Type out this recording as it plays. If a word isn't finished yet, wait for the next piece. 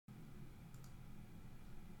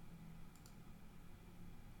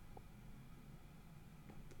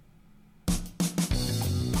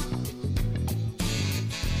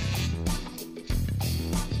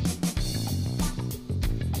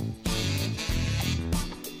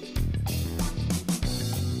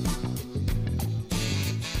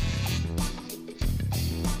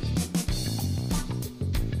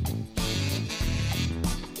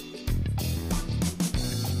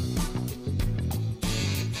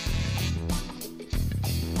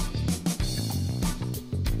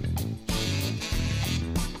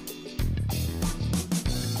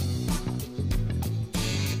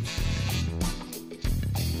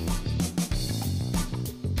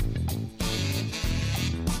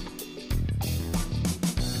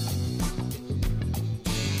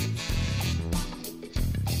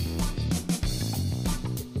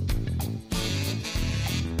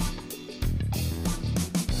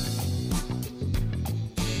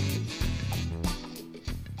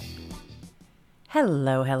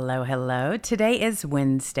Hello, hello, hello. Today is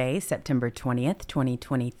Wednesday, September 20th,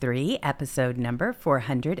 2023, episode number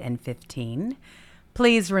 415.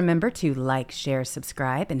 Please remember to like, share,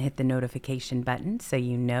 subscribe, and hit the notification button so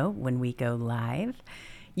you know when we go live.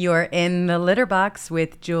 You're in the litter box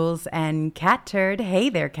with Jules and Cat Turd. Hey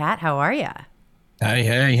there, Cat. How are ya?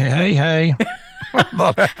 Hey.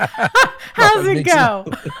 How's it go?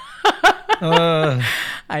 uh,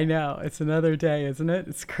 I know. It's another day, isn't it?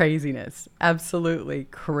 It's craziness. Absolutely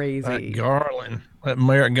crazy. that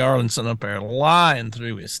Merrick Garland sitting up there lying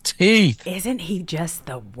through his teeth, Isn't he just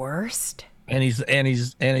the worst? and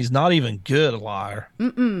he's not even good a liar.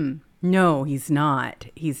 No, he's not.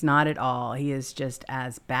 He's not at all. He is just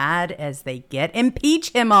as bad as they get.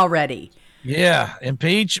 Impeach him already. Yeah,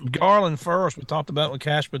 impeach Garland first. We talked about it with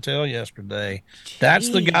Kash Patel yesterday. That's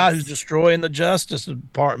the guy who's destroying the Justice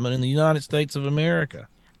Department in the United States of America.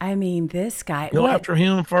 I mean, this guy. Go after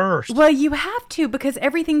him first. Well, you have to, because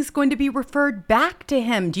everything's going to be referred back to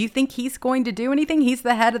him. Do you think he's going to do anything? He's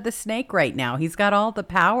the head of the snake right now. He's got all the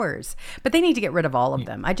powers. But they need to get rid of all of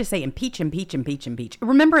them. I just say impeach, impeach, impeach, impeach.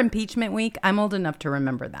 Remember impeachment week? I'm old enough to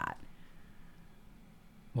remember that.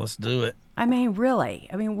 Let's do it. I mean, really?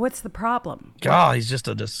 I mean, what's the problem? God, he's just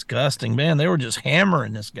a disgusting man. They were just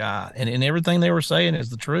hammering this guy, and everything they were saying is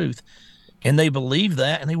the truth. And they believe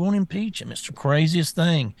that, and they won't impeach him. It's the craziest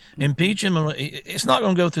thing. Impeach him. It's not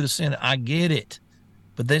going to go through the Senate. I get it.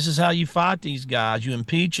 But this is how you fight these guys. You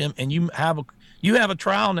impeach him, and you have a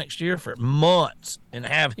trial next year for months and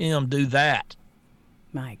have him do that.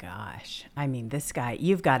 My gosh. I mean, this guy,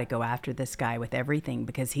 you've got to go after this guy with everything,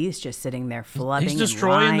 because he's just sitting there flubbing. He's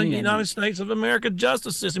destroying the United States of America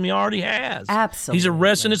justice system. He already has. Absolutely. He's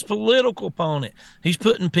arresting his political opponent. He's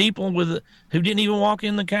putting people who didn't even walk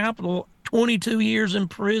in the Capitol 22 years in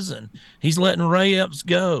prison. He's letting Ray Epps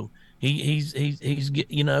go. He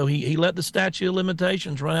let the statute of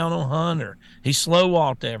limitations run out on Hunter. He slow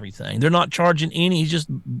walked everything. They're not charging any. He's just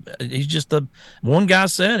the one guy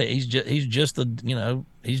said it. He's just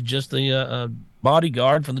the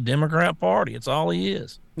bodyguard for the Democrat Party. It's all he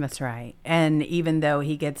is. That's right. And even though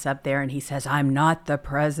he gets up there and he says, "I'm not the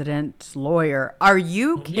president's lawyer," are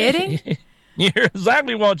you kidding? You're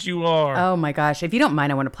exactly what you are. Oh my gosh. If you don't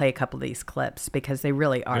mind, I want to play a couple of these clips, because they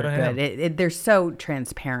really are good. They're so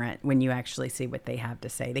transparent when you actually see what they have to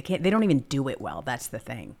say. They don't even do it well. That's the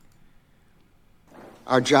thing.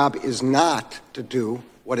 Our job is not to do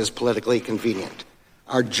what is politically convenient.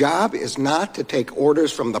 Our job is not to take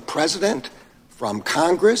orders from the president, from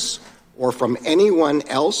Congress, or from anyone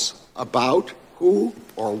else about who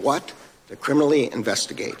or what to criminally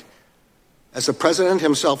investigate. As the president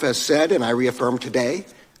himself has said, and I reaffirm today,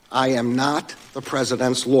 I am not the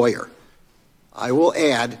president's lawyer. I will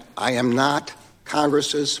add, I am not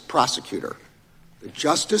Congress's prosecutor. The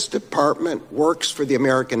Justice Department works for the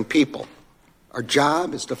American people. Our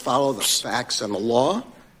job is to follow the facts and the law,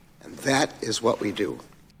 and that is what we do.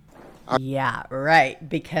 Yeah, right.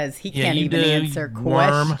 Because he can't even answer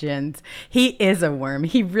worm. questions. He is a worm.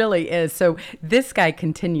 He really is. So this guy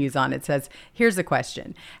continues on. It says, here's a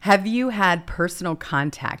question. Have you had personal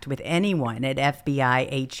contact with anyone at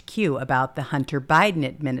FBI HQ about the Hunter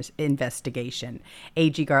Biden investigation?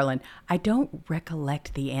 A.G. Garland, I don't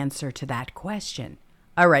recollect the answer to that question.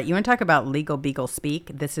 All right. You want to talk about legal beagle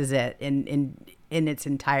speak? This is it in its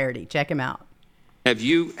entirety. Check him out. Have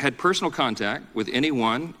you had personal contact with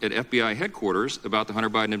anyone at FBI headquarters about the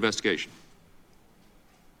Hunter Biden investigation?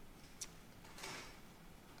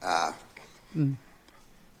 I don't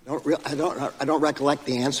recollect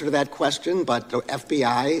the answer to that question, but the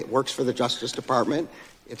FBI works for the Justice Department.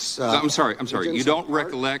 I'm sorry. You don't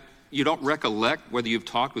recollect whether you've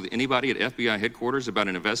talked with anybody at FBI headquarters about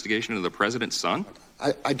an investigation into the president's son?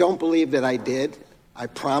 I don't believe that I did. I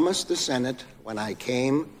promised the Senate when I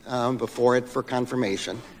came before it for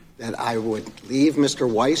confirmation that I would leave Mr.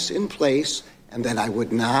 Weiss in place and that I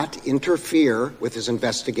would not interfere with his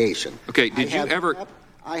investigation. Okay,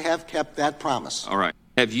 I have kept that promise. All right.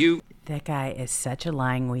 Have you... That guy is such a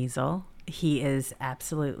lying weasel. He is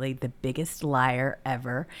absolutely the biggest liar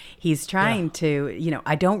ever. He's trying to,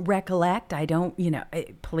 I don't recollect.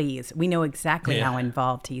 Please. We know exactly how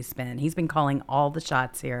involved he's been. He's been calling all the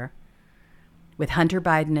shots here. With Hunter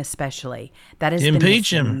Biden especially. That has impeach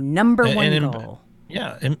been his him. number one goal.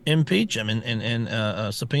 Impeach him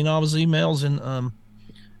and subpoena all his emails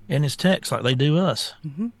and his texts like they do us,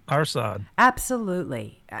 our side.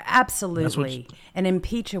 Absolutely. And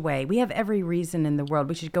impeach away. We have every reason in the world.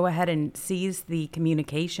 We should go ahead and seize the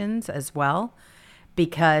communications as well,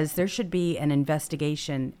 because there should be an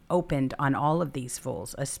investigation opened on all of these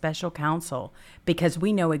fools, a special counsel, because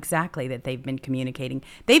we know exactly that they've been communicating.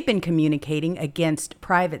 They've been communicating against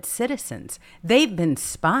private citizens. They've been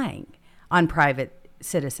spying on private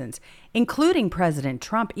citizens, including President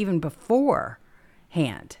Trump, even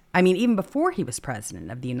beforehand. I mean, even before he was president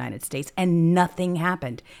of the United States, and nothing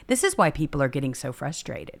happened. This is why people are getting so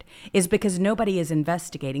frustrated, is because nobody is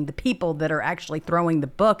investigating the people that are actually throwing the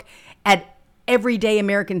book at everyday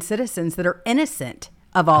American citizens that are innocent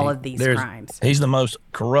of all of these crimes. He's the most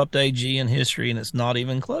corrupt AG in history, and it's not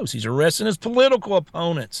even close. He's arresting his political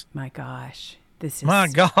opponents. My gosh. My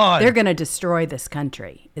God. They're going to destroy this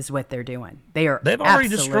country is what they're doing. They've already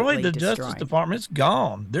destroyed the Justice Department. It's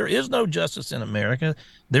gone. There is no justice in America.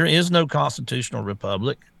 There is no constitutional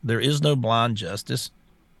republic. There is no blind justice.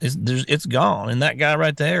 It's gone. And that guy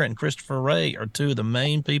right there and Christopher Wray are two of the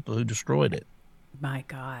main people who destroyed it. My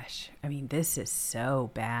gosh. I mean, this is so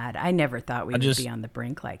bad. I never thought we would be on the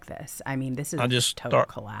brink like this. I mean, this is a total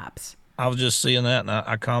collapse. I was just seeing that, and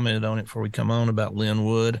I commented on it before we come on about Lynn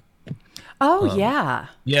Wood. Oh, yeah.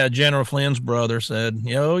 Yeah, General Flynn's brother said,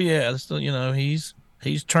 oh, yeah, he's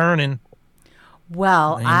turning.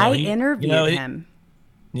 Well, I interviewed him.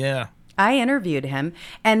 Yeah. I interviewed him,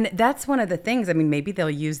 and that's one of the things. I mean, maybe they'll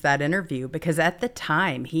use that interview because at the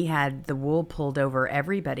time he had the wool pulled over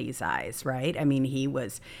everybody's eyes, right? I mean, he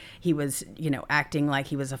was, acting like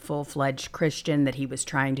he was a full-fledged Christian, that he was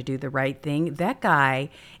trying to do the right thing. That guy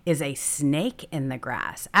is a snake in the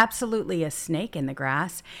grass, absolutely a snake in the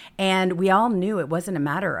grass. And we all knew it wasn't a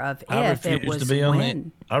matter of if, it was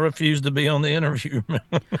when. I refused to be on the interview.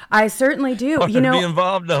 I certainly do. Be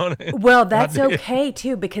involved on it. Well, that's okay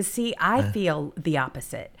too, because see, I feel the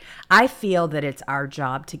opposite. I feel that it's our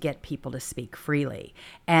job to get people to speak freely.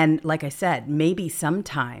 And like I said, maybe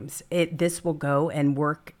sometimes this will go and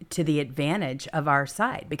work to the advantage of our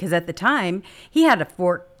side, because at the time he had a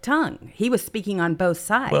forked tongue. He was speaking on both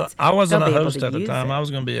sides. Well, I wasn't a host at the time. I was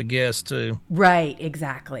going to be a guest too. Right,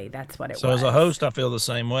 exactly. That's what it was. So as a host, I feel the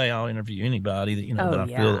same way. I'll interview anybody that that I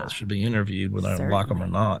feel that should be interviewed, whether I like them or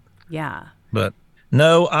not. Yeah. But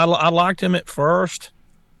no, I liked him at first,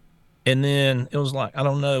 and then it was like I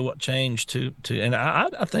don't know what changed to and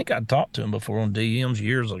I think I'd talked to him before on DMs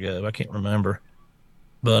years ago. I can't remember,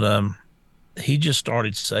 but he just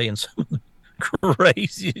started saying some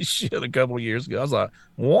crazy shit a couple of years ago. I was like,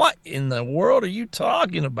 what in the world are you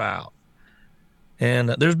talking about? And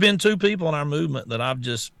there's been two people in our movement that I've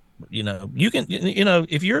just, you can,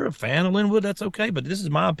 if you're a fan of Lynn Wood, that's okay. But this is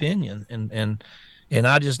my opinion. And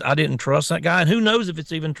I didn't trust that guy. And who knows if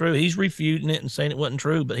it's even true? He's refuting it and saying it wasn't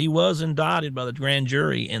true, but he was indicted by the grand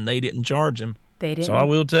jury and they didn't charge him. They didn't. So I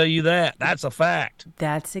will tell you that. That's a fact.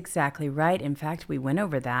 That's exactly right. In fact, we went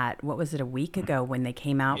over that. What was it, a week ago when they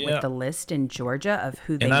came out with the list in Georgia of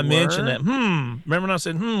who they were? And I mentioned that. Remember when I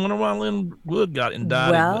said, wonder why Lynn Wood got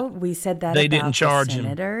indicted? Well, we said that they about didn't charge the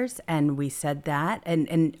senators, and we said that.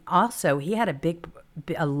 And also, he had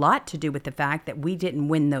a lot to do with the fact that we didn't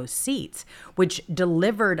win those seats, which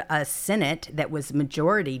delivered a Senate that was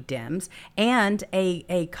majority Dems and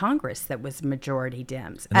a Congress that was majority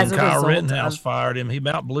Dems. And then Kyle Rittenhouse fired him. He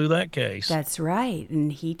about blew that case. That's right.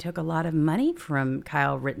 And he took a lot of money from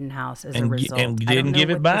Kyle Rittenhouse as a result. And didn't give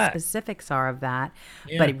it back. I don't know what the specifics are of that,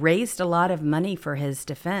 but he raised a lot of money for his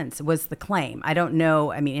defense, was the claim. I don't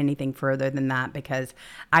know, anything further than that, because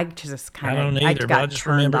I just kind of, I don't either, but I just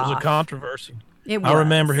remember it was a controversy. I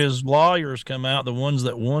remember his lawyers come out, the ones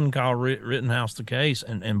that won Kyle Rittenhouse the case,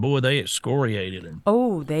 and boy, they excoriated him.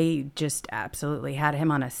 Oh, they just absolutely had him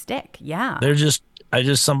on a stick. Yeah. They're just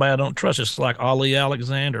somebody I don't trust. It's like Ali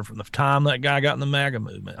Alexander. From the time that guy got in the MAGA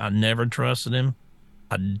movement, I never trusted him.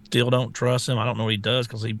 I still don't trust him. I don't know what he does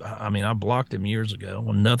because I blocked him years ago.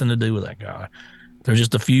 Well, nothing to do with that guy. There's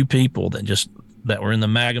just a few people that were in the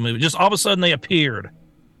MAGA movement. Just all of a sudden they appeared.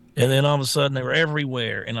 And then all of a sudden they were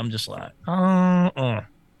everywhere, and I'm just like,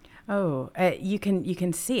 Oh, you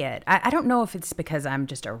can see it. I don't know if it's because I'm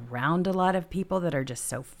just around a lot of people that are just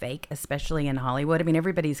so fake, especially in Hollywood.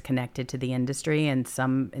 Everybody's connected to the industry in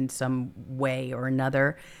some way or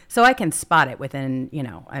another, so I can spot it within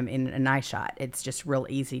I'm in an eye shot. It's just real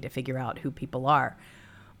easy to figure out who people are.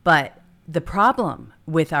 But the problem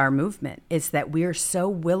with our movement is that we're so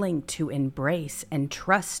willing to embrace and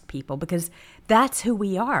trust people because that's who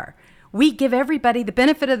we are. We give everybody the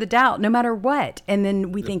benefit of the doubt no matter what. And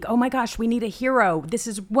then we think, oh my gosh, we need a hero. This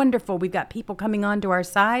is wonderful. We've got people coming onto our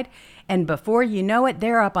side. And before you know it,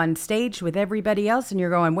 they're up on stage with everybody else. And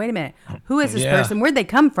you're going, wait a minute, who is this person? Where'd they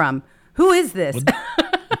come from? Who is this?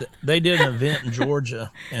 they did an event in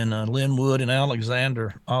Georgia, and Lynn Wood and Ali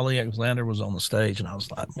Alexander was on the stage, and I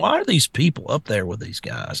was like, why are these people up there with these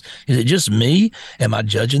guys? Is it just me? Am I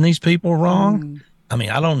judging these people wrong? I mean,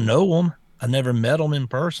 I don't know them. I never met them in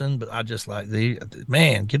person, but I just like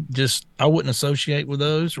I wouldn't associate with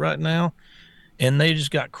those right now. And they just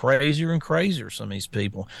got crazier and crazier, some of these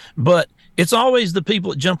people. But it's always the people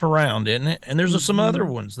that jump around, isn't it? And there's some other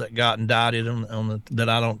ones that got indicted that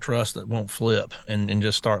I don't trust, that won't flip and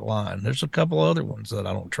just start lying. There's a couple other ones that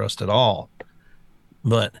I don't trust at all.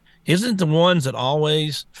 But isn't the ones that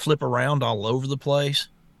always flip around all over the place?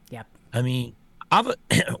 Yep. I mean,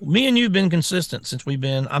 me and you've been consistent since I've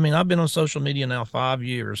been on social media now 5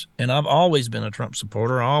 years, and I've always been a Trump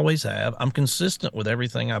supporter. I always have. I'm consistent with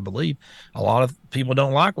everything I believe. A lot of people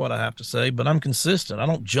don't like what I have to say, but I'm consistent. I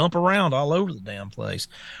don't jump around all over the damn place.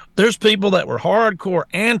 There's people that were hardcore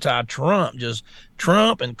anti-Trump, just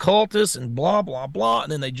Trump and cultists and blah, blah, blah.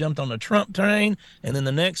 And then they jumped on the Trump train. And then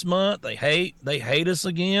the next month they hate us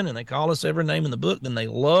again, and they call us every name in the book. Then they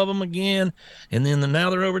love them again. And then now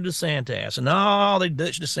they're over to DeSantis. And now they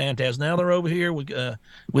ditched DeSantis. Now they're over here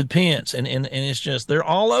with Pence. And it's just, they're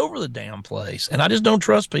all over the damn place. And I just don't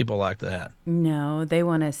trust people like that. No, they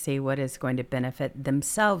want to see what is going to benefit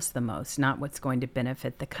themselves the most, not what's going to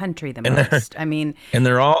benefit the country the most. I mean, and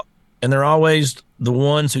they're always the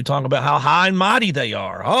ones who talk about how high and mighty they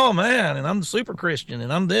are. Oh man, and I'm the super Christian,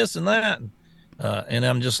 and I'm this and that, and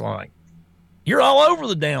I'm just like, you're all over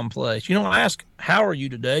the damn place. You don't ask, how are you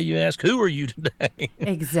today? You ask, who are you today?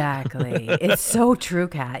 Exactly. It's so true,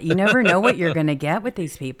 Kat. You never know what you're going to get with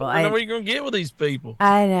these people. I know what you're going to get with these people.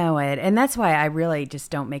 I know it. And that's why I really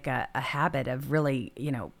just don't make a habit of really,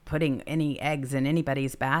 putting any eggs in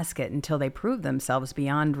anybody's basket until they prove themselves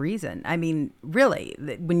beyond reason. I mean, really,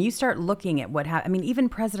 when you start looking at what happened, I mean, even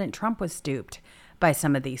President Trump was duped by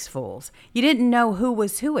some of these fools. You didn't know who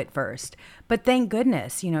was who at first, but thank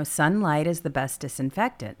goodness, sunlight is the best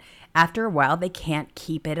disinfectant. After a while, they can't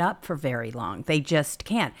keep it up for very long. They just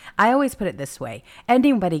can't. I always put it this way.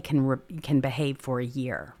 Anybody can behave for a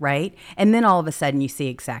year, right? And then all of a sudden you see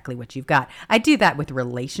exactly what you've got. I do that with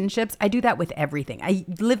relationships. I do that with everything. I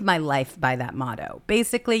live my life by that motto.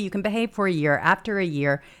 Basically, you can behave for a year. After a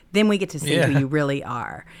year, then we get to see who you really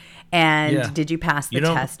are. And did you pass the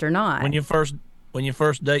test or not? When you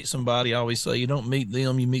first date somebody, I always say you don't meet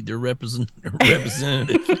them, you meet their representative.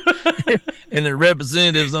 And their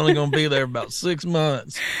representative's only going to be there about 6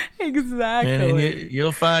 months. Exactly. And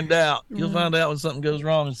you'll find out. You'll find out when something goes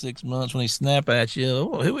wrong in 6 months, when they snap at you.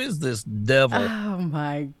 Oh, who is this devil? Oh,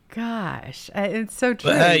 my gosh. It's so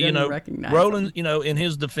true. But hey, Rolling, in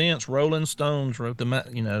his defense, Rolling Stones wrote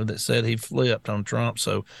that said he flipped on Trump.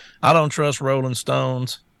 So I don't trust Rolling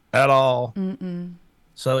Stones at all. Mm-mm.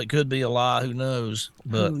 So it could be a lie. Who knows?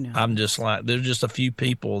 But I'm just like, there's just a few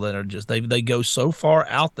people that are just, they go so far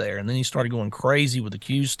out there. And then he started going crazy with the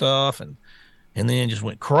Q stuff, and then just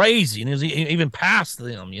went crazy. And it was even past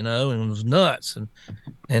them, and it was nuts.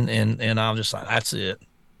 And I'm just like, that's it.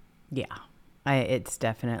 Yeah. It's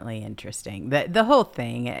definitely interesting. The whole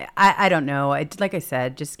thing, I don't know. Like I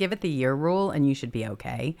said, just give it the year rule and you should be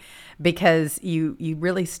okay, because you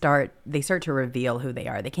really they start to reveal who they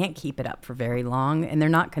are. They can't keep it up for very long, and they're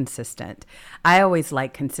not consistent. I always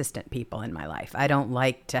like consistent people in my life. I don't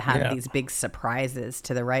like to have these big surprises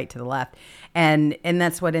to the right, to the left. And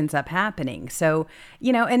that's what ends up happening. So,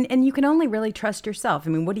 and you can only really trust yourself.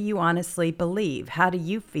 I mean, what do you honestly believe? How do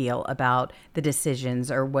you feel about the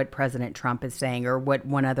decisions or what President Trump is saying or what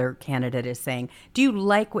one other candidate is saying? Do you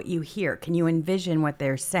like what you hear? Can you envision what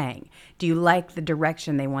they're saying? Do you like the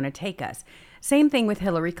direction they want to take us? Same thing with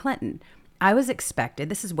Hillary Clinton. I was expected,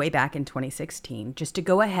 this is way back in 2016, just to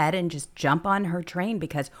go ahead and just jump on her train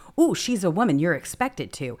because, she's a woman, you're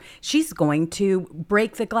expected to. She's going to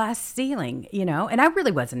break the glass ceiling, and I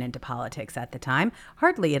really wasn't into politics at the time,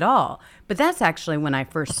 hardly at all. But that's actually when I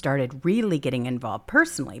first started really getting involved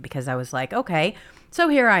personally, because I was like, okay, so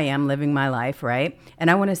here I am living my life, right? And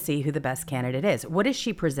I want to see who the best candidate is. What is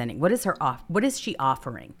she presenting? What is she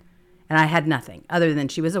offering? And I had nothing other than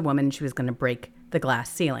she was a woman and she was going to break the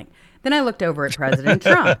glass ceiling. Then I looked over at President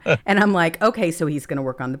Trump and I'm like, okay, so he's going to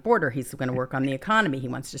work on the border. He's going to work on the economy. He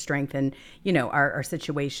wants to strengthen, our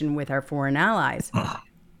situation with our foreign allies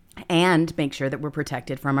and make sure that we're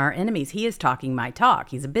protected from our enemies. He is talking my talk.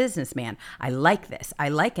 He's a businessman. I like this. I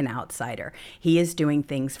like an outsider. He is doing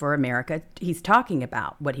things for America. He's talking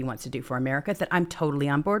about what he wants to do for America that I'm totally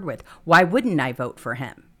on board with. Why wouldn't I vote for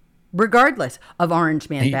him? Regardless of Orange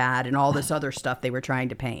Man bad and all this other stuff they were trying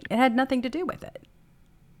to paint. It had nothing to do with it.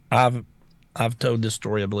 I've told this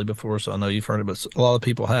story, I believe, before, so I know you've heard it, but a lot of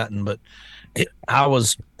people hadn't. But I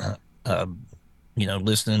was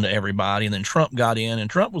listening to everybody. And then Trump got in, and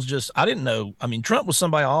Trump was just, I didn't know. I mean, Trump was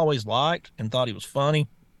somebody I always liked and thought he was funny,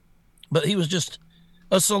 but he was just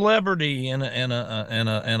a celebrity and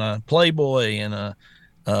a playboy and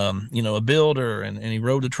a builder. And he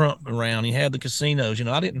rode the Trump around. He had the casinos.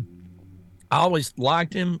 I always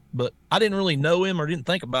liked him, but I didn't really know him or didn't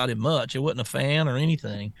think about him much. I wasn't a fan or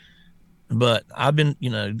anything. But I've been,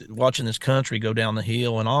 watching this country go down the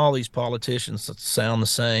hill, and all these politicians sound the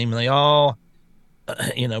same. And they all,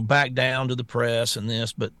 back down to the press and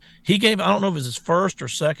this. But he gave, I don't know if it was his first or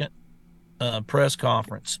second press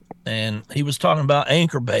conference, and he was talking about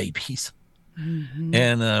anchor babies. Mm-hmm.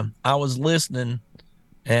 And I was listening,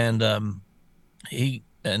 and a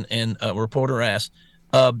reporter asked,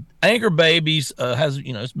 anchor babies has,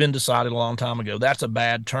 it's been decided a long time ago. That's a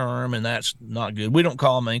bad term, and that's not good. We don't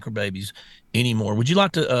call them anchor babies anymore. Would you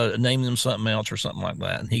like to name them something else or something like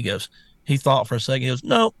that? And he thought for a second. He goes,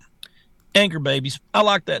 no, anchor babies. I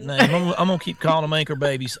like that name. I'm going to keep calling them anchor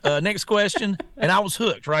babies. Next question. And I was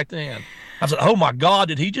hooked right then. I said, oh my God,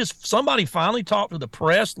 did somebody finally talk to the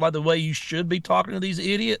press like the way you should be talking to these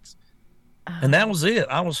idiots? And that was it.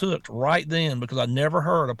 I was hooked right then, because I never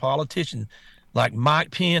heard a politician like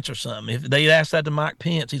Mike Pence or something. If they asked that to Mike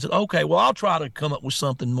Pence, he said, okay, well, I'll try to come up with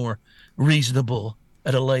something more reasonable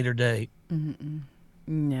at a later date. Mm-mm.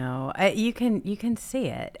 No, you can see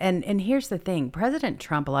it. And here's the thing. President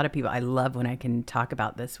Trump, a lot of people, I love when I can talk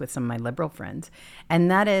about this with some of my liberal friends,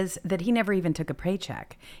 and that is that he never even took a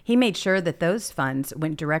paycheck. He made sure that those funds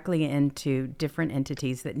went directly into different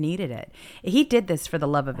entities that needed it. He did this for the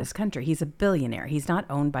love of his country. He's a billionaire. He's not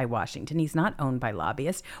owned by Washington. He's not owned by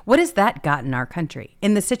lobbyists. What has that gotten our country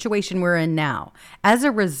in the situation we're in now as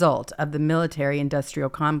a result of the military-industrial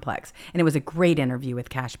complex? And it was a great interview with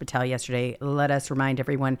Kash Patel yesterday. Let us remind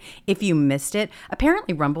everyone, if you missed it,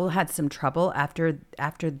 apparently Rumble had some trouble after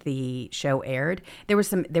the show aired. There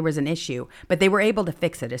was an issue, but they were able to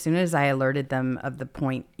fix it as soon as I alerted them of the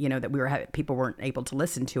point, that people weren't able to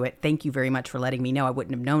listen to it. Thank you very much for letting me know. I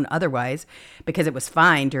wouldn't have known otherwise, because it was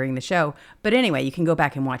fine during the show. But anyway, you can go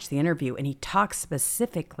back and watch the interview, and he talks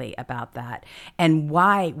specifically about that and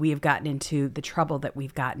why we have gotten into the trouble that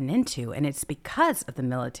we've gotten into. And it's because of the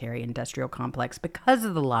military industrial complex, because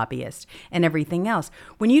of the lobbyists and everything else.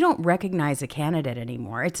 When you don't recognize a candidate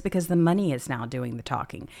anymore, it's because the money is now doing the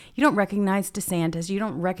talking. You don't recognize DeSantis. You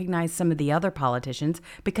don't recognize some of the other politicians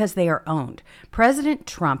because they are owned. President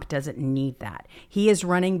Trump doesn't need that. He is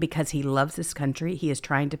running because he loves this country. He is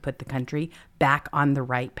trying to put the country back on the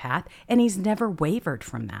right path, and he's never wavered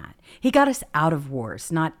from that. He got us out of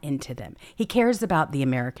wars, not into them. He cares about the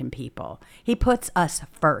American people. He puts us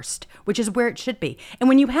first, which is where it should be. And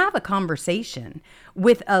when you have a conversation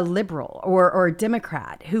with a liberal or a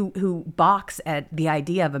Democrat who balks at the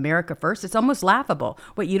idea of America first, it's almost laughable.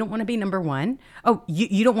 What, you don't want to be number one? Oh,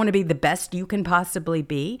 you don't want to be the best you can possibly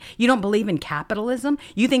be? You don't believe in capitalism?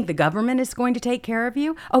 You think the government is going to take care of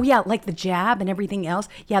you? Oh yeah, like the jab and everything else.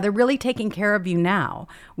 Yeah, they're really taking care of you now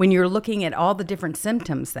when you're looking at all the different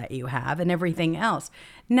symptoms that you have and everything else.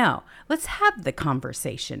 No, let's have the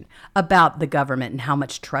conversation about the government and how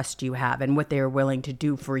much trust you have and what they are willing to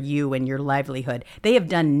do for you and your livelihood. They have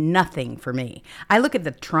done nothing for me. I look at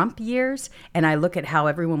the Trump years, and I look at how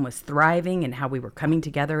everyone was thriving and how we were coming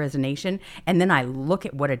together as a nation, and then I look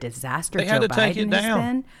at what a disaster Joe Biden has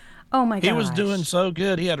been. Oh my gosh. He was doing so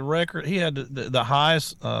good. He had a record. He had the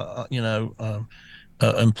highest,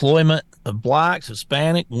 employment of blacks,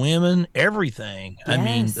 Hispanic, women, everything.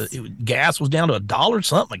 Yes. I mean, gas was down to $1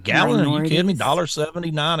 something a gallon. Are you kidding me?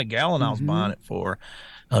 $1.79 a gallon. I was buying it for.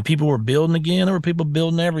 People were building again. There were people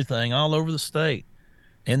building everything all over the state.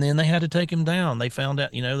 And then they had to take him down. They found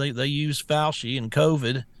out, they used Fauci and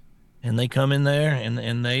COVID, and they come in there and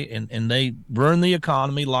they ruined the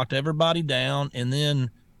economy, locked everybody down, and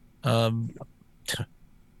then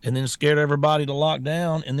scared everybody to lock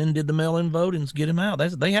down, and then did the mail-in voting to get him out.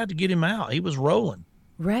 They had to get him out. He was rolling.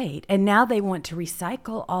 Right. And now they want to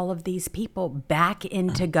recycle all of these people back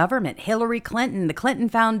into government. Hillary Clinton, the Clinton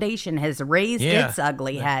Foundation has raised its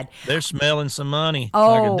ugly head. They're smelling some money.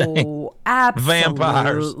 Oh, absolutely.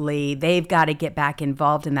 Vampires. They've got to get back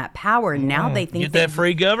involved in that power. Now they think get that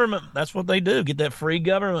free government. That's what they do. Get that free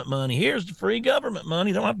government money. Here's the free government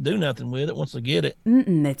money. They don't have to do nothing with it once they get it.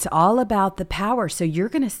 It's all about the power. So you're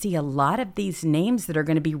going to see a lot of these names that are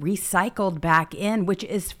going to be recycled back in, which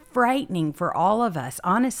is frightening for all of us,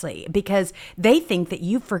 honestly, because they think that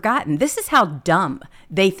you've forgotten. This is how dumb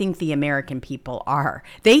they think the American people are.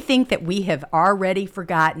 They think that we have already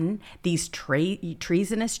forgotten these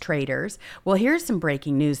treasonous traitors. Well, here's some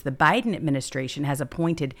breaking news. The Biden administration has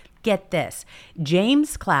appointed, get this,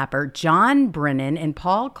 James Clapper, John Brennan, and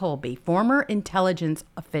Paul Colby, former intelligence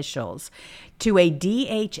officials, to a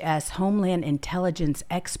DHS Homeland Intelligence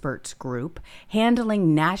Experts Group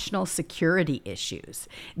handling national security issues.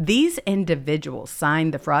 These individuals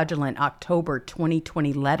signed the fraudulent October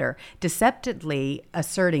 2020 letter deceptively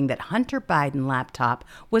asserting that Hunter Biden laptop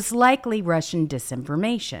was likely Russian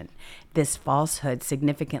disinformation. This falsehood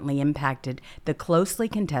significantly impacted the closely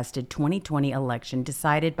contested 2020 election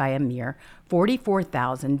decided by a mere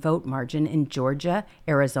 44,000 vote margin in Georgia,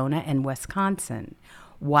 Arizona, and Wisconsin.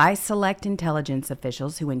 Why select intelligence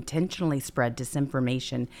officials who intentionally spread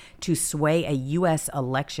disinformation to sway a U.S.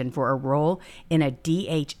 election for a role in a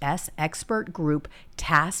DHS expert group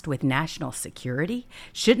tasked with national security?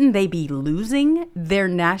 Shouldn't they be losing their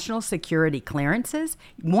national security clearances?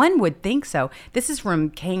 One would think so. This is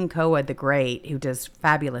from Kane Koa the Great, who does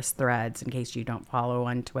fabulous threads, in case you don't follow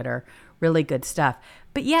on Twitter. Really good stuff.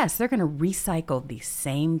 But yes, they're going to recycle these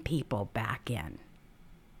same people back in.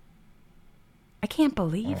 I can't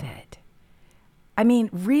believe it. I mean,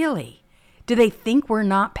 really? Do they think we're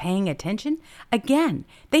not paying attention? Again,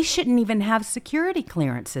 they shouldn't even have security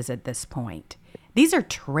clearances at this point. These are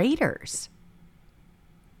traitors.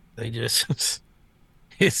 They just,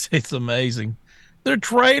 it's amazing. They're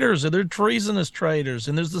traitors. They're treasonous traitors.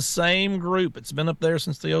 And there's the same group. It's been up there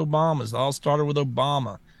since the Obamas. It all started with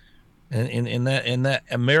Obama. And in that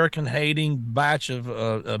American hating batch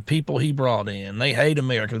of people he brought in. They hate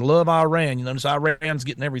America. They love Iran. You notice Iran's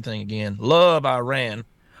getting everything again. Love Iran.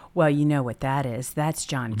 Well, you know what that is. That's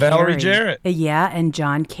John Valerie Kerry. Jarrett. Yeah, and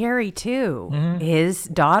John Kerry, too. Mm-hmm. His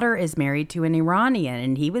daughter is married to an Iranian,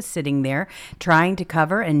 and he was sitting there trying to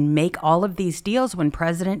cover and make all of these deals when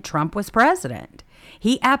President Trump was president.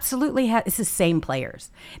 He absolutely has. It's the same players.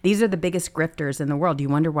 These are the biggest grifters in the world. You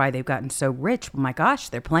wonder why they've gotten so rich. My gosh,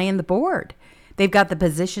 they're playing the board. They've got the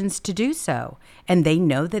positions to do so. And they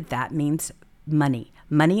know that that means money.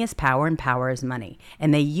 Money is power and power is money.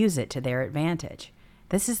 And they use it to their advantage.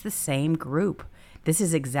 This is the same group. This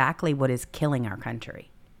is exactly what is killing our country.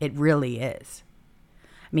 It really is.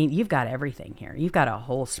 I mean, you've got everything here. You've got a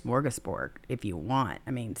whole smorgasbord if you want.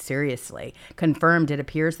 I mean, seriously. Confirmed, it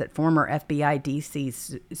appears that former FBI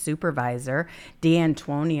DC supervisor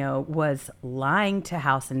D'Antonio was lying to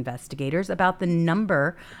House investigators about the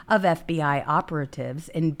number of FBI operatives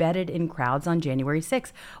embedded in crowds on January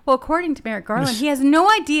 6th. Well, according to Merrick Garland, he has no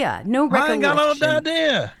idea, no recollection. I ain't got no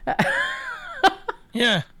idea.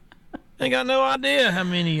 Yeah. I got no idea how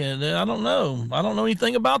many. I don't know. I don't know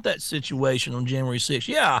anything about that situation on January 6th.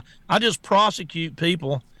 Yeah, I just prosecute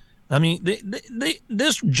people. I mean,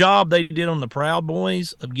 this job they did on the Proud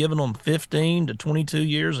Boys of giving them 15 to 22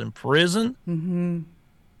 years in prison. Mm-hmm.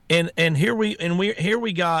 And here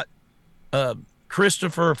we got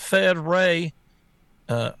Christopher Fed Ray,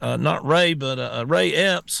 not Ray, but Ray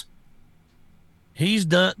Epps. He's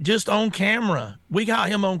done just on camera. We got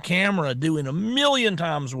him on camera doing 1,000,000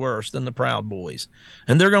 times worse than the Proud Boys.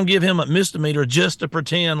 And they're going to give him a misdemeanor just to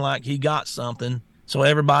pretend like he got something. So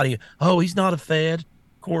everybody, oh, he's not a Fed.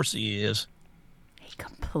 Of course he is. He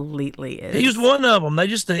completely is. He's one of them.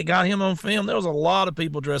 They got him on film. There was a lot of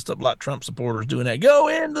people dressed up like Trump supporters doing that. Go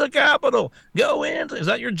into the Capitol. Go in. Is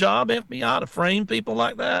that your job, FBI, to frame people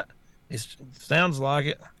like that? It sounds like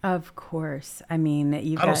it. Of course. I mean,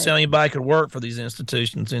 I don't see how anybody could work for these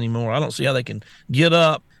institutions anymore. I don't see how they can get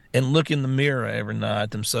up and look in the mirror every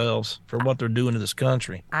night themselves for what they're doing to this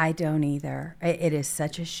country. I don't either. It is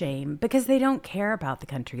such a shame because they don't care about the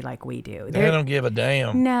country like we do. They don't give a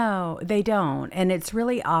damn. No, they don't. And it's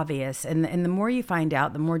really obvious. And the more you find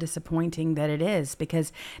out, the more disappointing that it is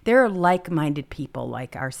because there are like-minded people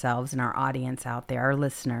like ourselves and our audience out there, our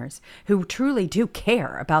listeners, who truly do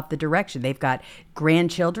care about the direction. They've got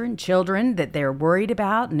grandchildren, children that they're worried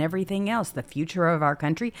about and everything else, the future of our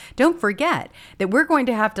country. Don't forget that we're going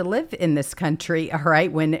to have to live in this country, all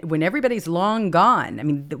right, when everybody's long gone. I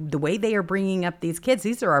mean, the way they are bringing up these kids,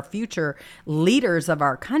 these are our future leaders of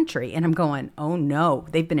our country. And I'm going, oh no,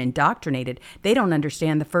 they've been indoctrinated. They don't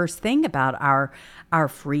understand the first thing about our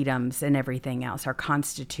freedoms and everything else, our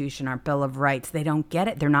Constitution, our Bill of Rights. They don't get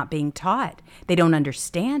it. They're not being taught. They don't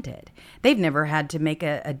understand it. They've never had to make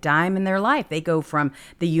a dime in their life. They go from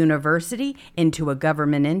the university into a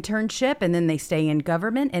government internship, and then they stay in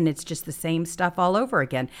government, and it's just the same stuff all over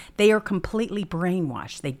again. They are completely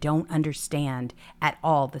brainwashed. They don't understand at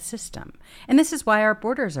all the system. And this is why our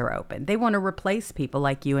borders are open. They want to replace people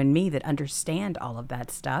like you and me that understand all of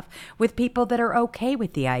that stuff with people that are okay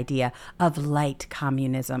with the idea of light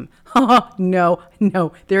communism. No,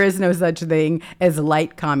 there is no such thing as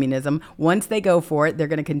light communism. Once they go for it, they're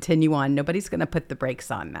going to continue on. Nobody's going to put the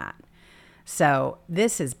brakes on that. So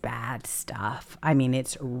this is bad stuff. I mean,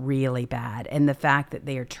 it's really bad. And the fact that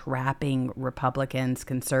they are trapping Republicans,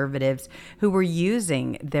 conservatives who were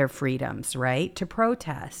using their freedoms, right, to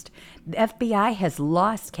protest. The FBI has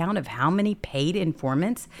lost count of how many paid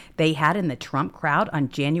informants they had in the Trump crowd on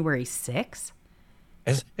January 6th.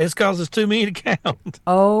 It's because it's too many to count.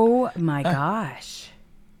 Oh, my gosh.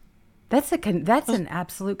 That's an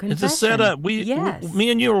absolute confession. It's a setup.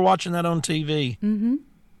 Me and you were watching that on TV. Mm-hmm.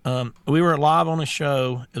 We were live on a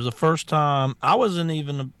show. It was the first time I wasn't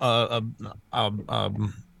even a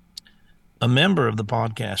member of the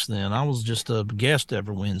podcast then. I was just a guest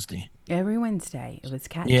every Wednesday. Every Wednesday, it was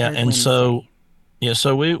Cat. Yeah, and Wednesday.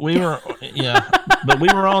 so we were but we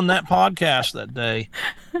were on that podcast that day,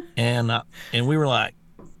 and we were like,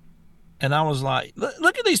 and I was like,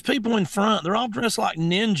 look at these people in front. They're all dressed like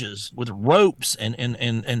ninjas with ropes.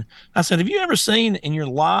 And I said, have you ever seen in your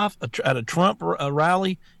life at a Trump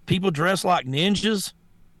rally, people dressed like ninjas?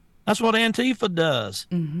 That's what Antifa does.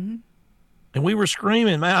 Mm-hmm. And we were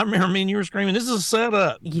screaming, man. I remember me and you were screaming, this is a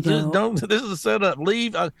setup. This is a setup.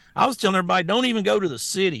 Leave. I was telling everybody, don't even go to the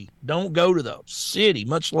city. Don't go to the city,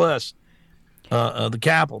 much less the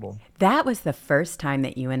Capitol. That was the first time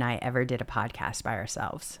that you and I ever did a podcast by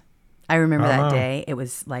ourselves. I remember that day. It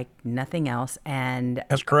was like nothing else. And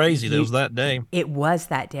that's crazy. That was that day. It was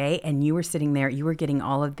that day. And you were sitting there. You were getting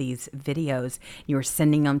all of these videos. You were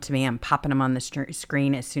sending them to me. I'm popping them on the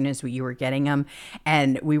screen as soon as you were getting them.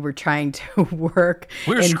 And we were trying to work.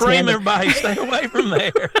 We were screaming, everybody, stay away from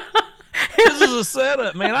there. This is a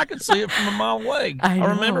setup, man. I could see it from a mile away. I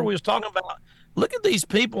remember we was talking about, look at these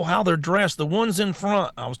people, how they're dressed. The ones in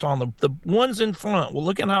front. I was talking the ones in front. Well,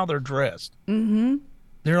 look at how they're dressed. Mm-hmm.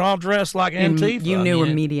 They're all dressed like Antifa. You knew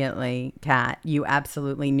immediately, Kat. You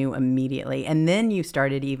absolutely knew immediately. And then you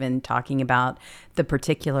started even talking about the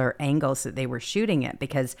particular angles that they were shooting at,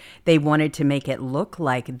 because they wanted to make it look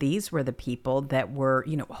like these were the people that were,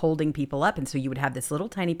 holding people up. And so you would have this little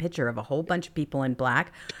tiny picture of a whole bunch of people in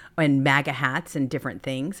black and MAGA hats and different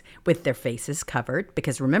things with their faces covered.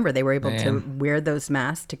 Because remember, they were able to wear those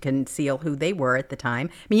masks to conceal who they were at the time.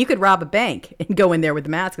 I mean, you could rob a bank and go in there with the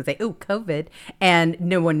mask and say, "Oh, COVID," and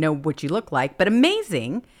no one know what you look like. But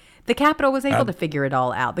amazing. The Capitol was able to figure it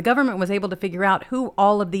all out. The government was able to figure out who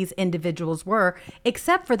all of these individuals were,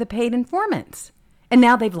 except for the paid informants. And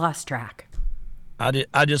now they've lost track.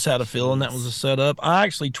 I just had a feeling that was a setup. I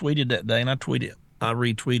actually tweeted that day, and I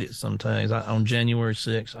retweet it sometimes. On January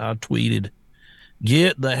 6th, I tweeted,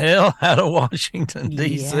 "Get the hell out of Washington,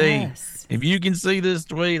 D.C." Yes. If you can see this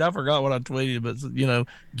tweet, I forgot what I tweeted, but,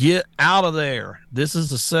 get out of there. This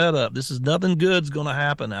is a setup. This is nothing good's going to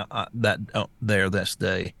happen this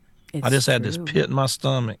day. I just had this pit in my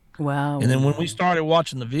stomach. Wow. And then when we started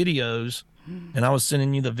watching the videos, and I was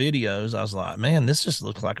sending you the videos, I was like, man, this just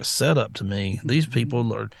looks like a setup to me. These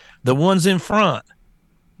people are the ones in front.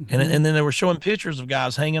 And then they were showing pictures of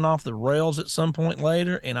guys hanging off the rails at some point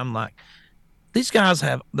later. And I'm like, these guys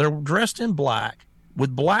they're dressed in black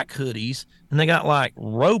with black hoodies, and they got like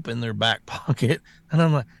rope in their back pocket. And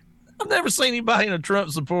I'm like, I've never seen anybody in a Trump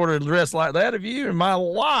supporter dressed like that. Have you? In my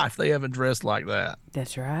life, they haven't dressed like that.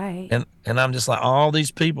 That's right. And I'm just like, all these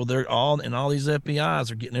people, all these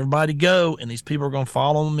FBIs are getting everybody to go, and these people are going to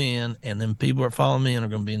follow them in, and then people that follow them in are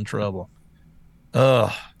going to be in trouble.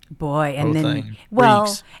 Ugh. Boy, and then,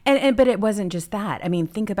 well, but it wasn't just that. I mean,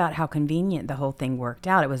 think about how convenient the whole thing worked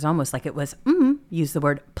out. It was almost like it was, use the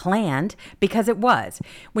word planned, because it was.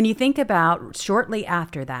 When you think about shortly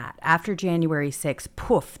after that, after January 6th,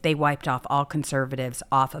 poof, they wiped off all conservatives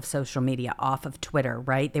off of social media, off of Twitter,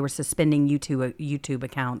 right? They were suspending YouTube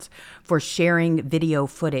accounts for sharing video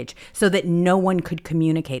footage so that no one could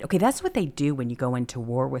communicate. Okay, that's what they do when you go into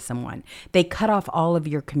war with someone. They cut off all of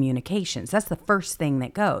your communications. That's the first thing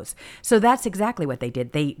that goes. So that's exactly what they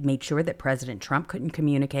did. They made sure that President Trump couldn't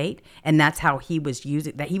communicate, and that's how he was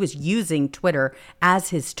using Twitter as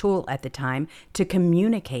his tool at the time to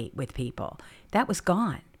communicate with people. That was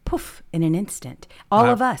gone. Poof, in an instant. All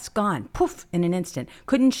of us gone. Poof, in an instant.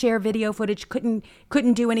 Couldn't share video footage, couldn't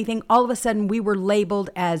do anything. All of a sudden we were labeled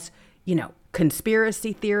as,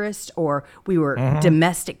 conspiracy theorists or we were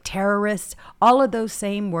domestic terrorists, all of those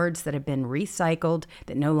same words that have been recycled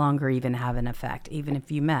that no longer even have an effect, even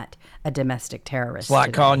if you met a domestic terrorist. It's like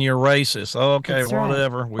today. calling you a racist. Okay, That's right.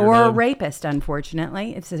 whatever. Or a Weirdo. rapist,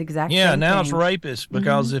 unfortunately. It's the exact Yeah, same now thing. it's rapist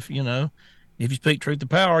because if you speak truth to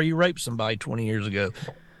power, you raped somebody 20 years ago.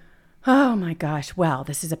 Oh my gosh. Well,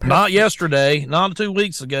 this is a perfect. Not yesterday, not 2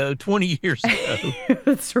 weeks ago, 20 years ago.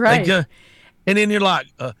 That's right. And then you're like,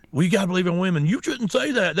 well, you got to believe in women. You shouldn't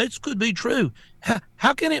say that. That could be true.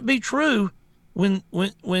 How can it be true when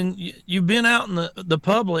you've been out in the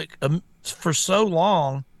public for so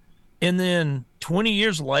long, and then 20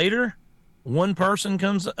 years later, one person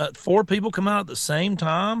comes, 4 people come out at the same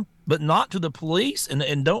time, but not to the police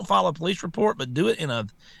and don't file a police report, but do it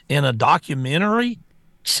in a documentary?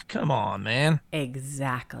 Come on, man.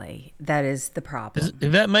 Exactly. That is the problem.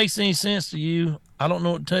 If that makes any sense to you, I don't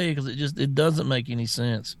know what to tell you because it doesn't make any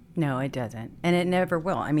sense. No, it doesn't. And it never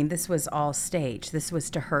will. I mean, this was all staged. This was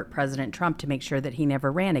to hurt President Trump to make sure that he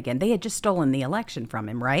never ran again. They had just stolen the election from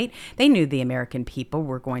him, right? They knew the American people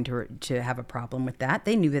were going to have a problem with that.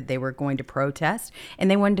 They knew that they were going to protest,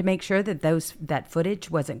 and they wanted to make sure that that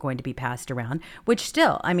footage wasn't going to be passed around, which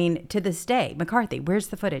still, I mean, to this day, McCarthy, where's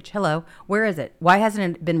the footage? Hello, where is it? Why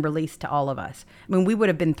hasn't it been released to all of us? I mean, we would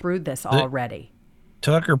have been through this already.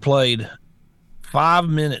 Tucker played 5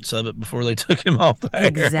 minutes of it before they took him off the air.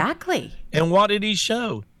 Exactly. And what did he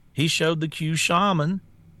show? He showed the Q shaman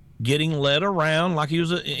getting led around like he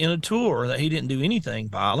was in a tour, that he didn't do anything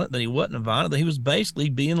violent, that he wasn't violent, that he was basically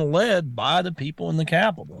being led by the people in the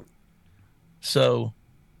Capitol. So,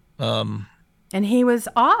 and he was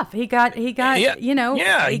off. He got he got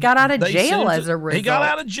out of jail as a result. He got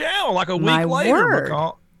out of jail like a week My later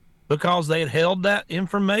word. because they had held that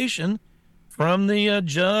information from the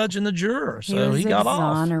judge and the juror. So he got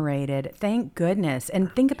off. Exonerated. Thank goodness.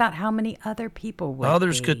 And think about how many other people would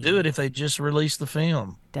Others be. could do it if they just released the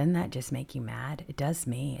film. Doesn't that just make you mad? It does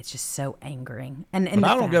me. It's just so angering. And But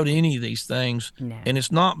I don't go to any of these things. No. And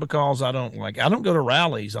it's not because I don't go to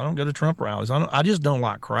rallies. I don't go to Trump rallies. I just don't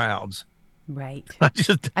like crowds. Right.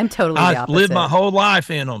 I'm totally the I opposite. lived my whole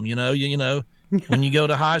life in them, you know, when you go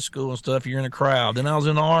to high school and stuff, you're in a crowd. Then I was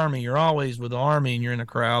in the Army. You're always with the Army and you're in a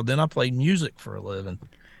crowd. Then I played music for a living.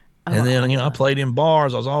 And then, I played in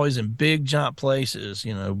bars. I was always in big, giant places,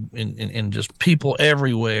 and just people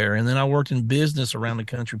everywhere. And then I worked in business around the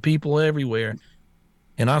country, people everywhere.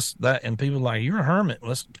 And people are like, you're a hermit. Well,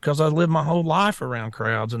 that's because I lived my whole life around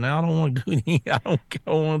crowds, and now I don't want to do any. I don't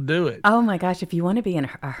want to do it. Oh my gosh, if you want to be a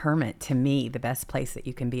hermit, to me, the best place that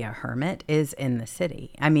you can be a hermit is in the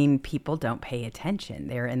city. I mean, people don't pay attention.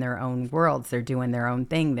 They're in their own worlds. They're doing their own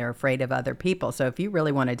thing. They're afraid of other people. So if you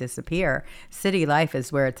really want to disappear, city life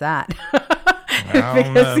is where it's at.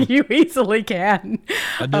 Because you easily can.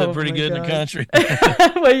 I do it pretty good in the country.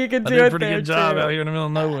 Well, you can do I do it a pretty there good job too. out here in the middle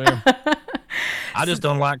of nowhere. I just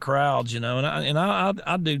don't like crowds, and I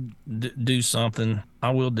do something.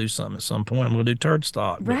 I will do something at some point. I'm going to do turd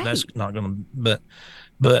stock, but that's not going to.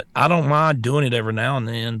 But I don't mind doing it every now and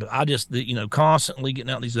then. But I just constantly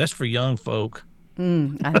getting out these. That's for young folk.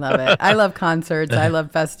 I love it. I love concerts. I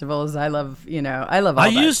love festivals. I love all I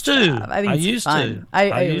that used to. stuff. I think I it's used fun. to. I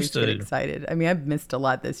I always used get to. excited. I mean, I've missed a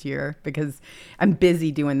lot this year because I'm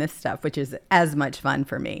busy doing this stuff, which is as much fun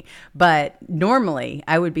for me. But normally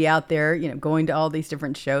I would be out there, going to all these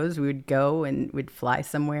different shows. We would go and we'd fly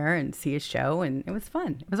somewhere and see a show, and it was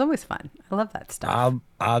fun. It was always fun. I love that stuff.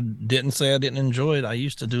 I didn't say I didn't enjoy it. I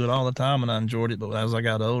used to do it all the time, and I enjoyed it. But as I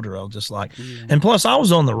got older, I was just like, and plus I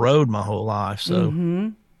was on the road my whole life. So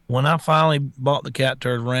when I finally bought the Cat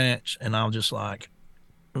Turd Ranch, and I was just like,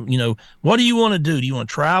 what do you want to do? Do you want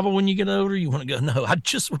to travel when you get older? You want to go? No, I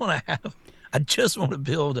just want to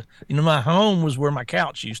build my home was where my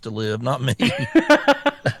couch used to live, not me.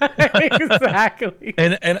 Exactly.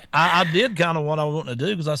 And I did kind of what I want to do,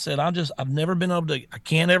 because I said, I've never been able to, I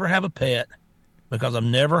can't ever have a pet because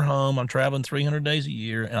I'm never home. I'm traveling 300 days a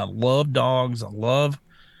year, and I love dogs. I love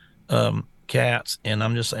cats. And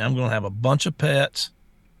I'm just saying, I'm going to have a bunch of pets,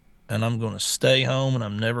 and I'm going to stay home, and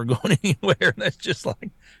I'm never going anywhere. And that's just like,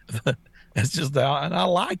 it's just how, and I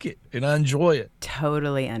like it and I enjoy it.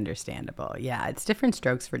 Totally understandable. Yeah, it's different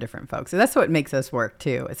strokes for different folks. So that's what makes us work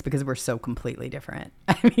too. It's because we're so completely different.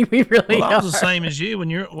 I mean, we really I are. was the same as you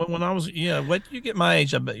when I was, wait till you get my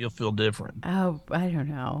age, I bet you'll feel different. Oh, I don't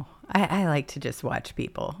know. I like to just watch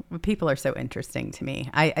people. People are so interesting to me.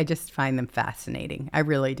 I just find them fascinating. I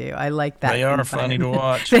really do. I like that. They are funny to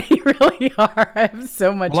watch. They really are. I have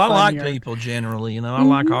so much Well, fun I like here. people generally, I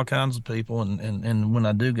like all kinds of people. And when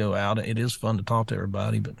I do go out, it is fun to talk to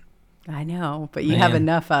everybody, but I know, but you have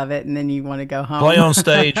enough of it, and then you want to go home. Play on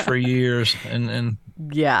stage for years, and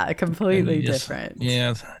yeah, completely and different.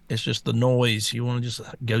 Yeah, it's just the noise. You want to just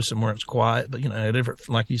go somewhere it's quiet, but different.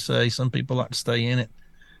 Like you say, some people like to stay in it.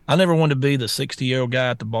 I never wanted to be the 60-year-old guy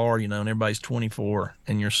at the bar, and everybody's 24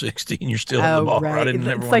 and you're 60 and you're still at the bar. Right. I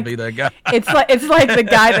never want to be that guy. it's like the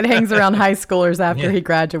guy that hangs around high schoolers after he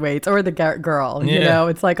graduates, or the girl.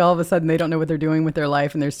 It's like all of a sudden they don't know what they're doing with their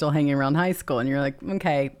life and they're still hanging around high school, and you're like,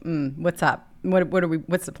 okay, what's up?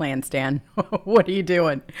 What's the plan, Stan? What are you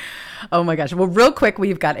doing? Oh my gosh. Well, real quick,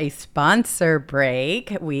 we've got a sponsor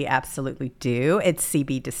break. We absolutely do. It's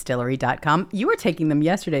cbdistillery.com. You were taking them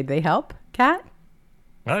yesterday. Did they help, Kat?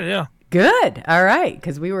 Oh, yeah. Good. All right.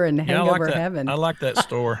 Because we were in hangover heaven. I like that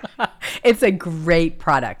store. It's a great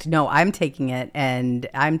product. No, I'm taking it, and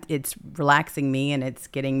it's relaxing me, and it's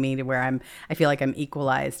getting me to where I feel like I'm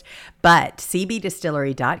equalized. But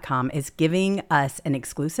cbdistillery.com is giving us an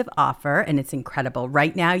exclusive offer, and it's incredible.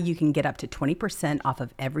 Right now, you can get up to 20% off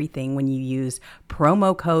of everything when you use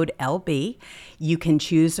promo code LB. You can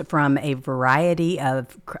choose from a variety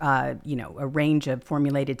of, a range of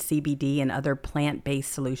formulated CBD and other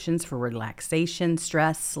plant-based solutions for relaxation,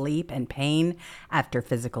 stress, sleep, and pain after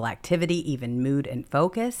physical activity, even mood and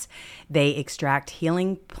focus. They extract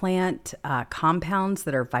healing plant compounds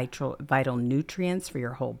that are vital nutrients for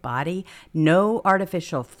your whole body. No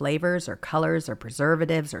artificial flavors or colors or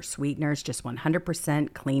preservatives or sweeteners, just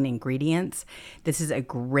 100% clean ingredients. This is a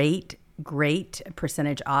great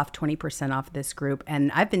percentage off, 20% off this group.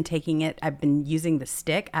 And I've been taking it. I've been using the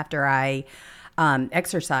stick after I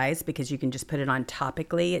exercise, because you can just put it on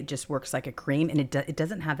topically. It just works like a cream, and it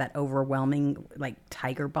doesn't have that overwhelming like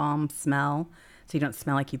Tiger Balm smell. So you don't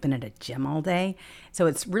smell like you've been at a gym all day. So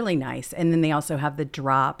it's really nice. And then they also have the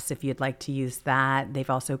drops if you'd like to use that. They've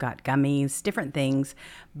also got gummies, different things.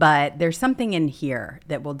 But there's something in here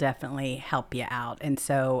that will definitely help you out. And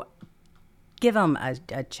so give them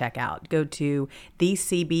a check out. Go to it's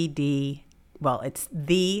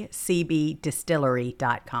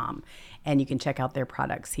thecbdistillery.com, and you can check out their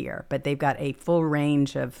products here. But they've got a full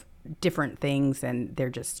range of different things, and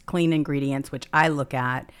they're just clean ingredients, which I look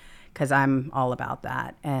at because I'm all about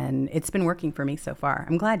that. And it's been working for me so far.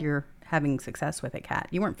 I'm glad you're having success with it, Kat.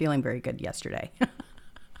 You weren't feeling very good yesterday.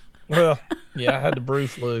 Well, yeah, I had the brew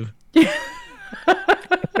flu. You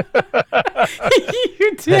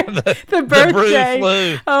did. The birthday. The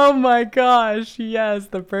flu. Oh my gosh. Yes,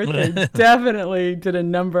 the birthday definitely did a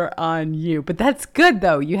number on you. But that's good,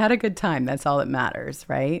 though. You had a good time. That's all that matters,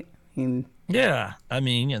 right? Yeah. I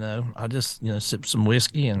just, sipped some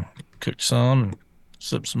whiskey and cooked some, and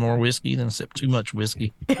sipped some more whiskey, then sipped too much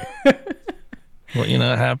whiskey. Well, it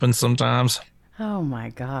happens sometimes. Oh my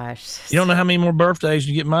gosh. You don't know how many more birthdays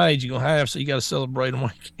you get my age you're going to have, so you got to celebrate them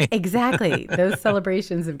when you can. Exactly. Those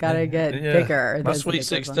celebrations have got to get bigger. My sweet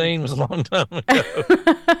 16 was a long time ago.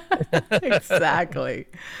 Exactly.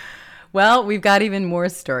 Well, we've got even more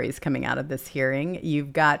stories coming out of this hearing.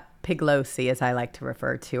 You've got Piglosi, as I like to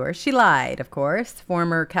refer to her. She lied, of course.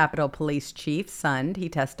 Former Capitol Police Chief Sund, he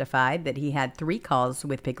testified that he had 3 calls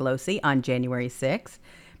with Piglosi on January 6th.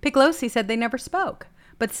 Piglosi said they never spoke,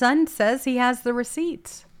 but Sund says he has the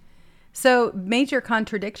receipts. So, major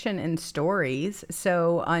contradiction in stories.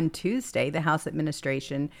 So, on Tuesday, the House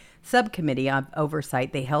Administration Subcommittee on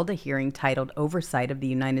Oversight, they held a hearing titled Oversight of the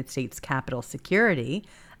United States Capitol Security,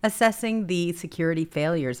 assessing the security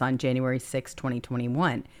failures on January 6,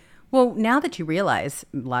 2021. Well, now that you realize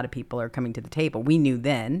a lot of people are coming to the table, we knew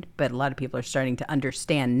then, but a lot of people are starting to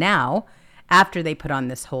understand now, after they put on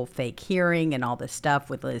this whole fake hearing and all this stuff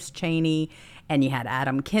with Liz Cheney, and you had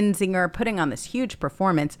Adam Kinzinger putting on this huge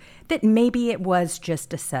performance, that maybe it was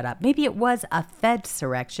just a setup. Maybe it was a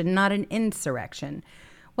Fedsurrection, not an insurrection.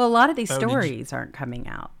 Well, a lot of these stories aren't coming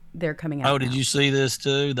out. They're coming out. Oh, did you see this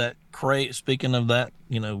too? Speaking of that,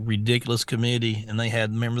 ridiculous committee, and they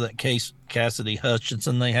had, remember that case Cassidy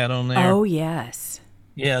Hutchinson they had on there? Oh, yes.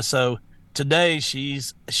 Yeah. So today she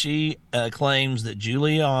claims that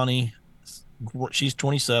Giuliani, she's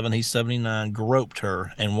 27, he's 79, groped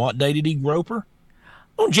her. And what day did he grope her?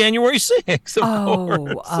 On January 6th, of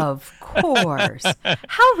course. Of course.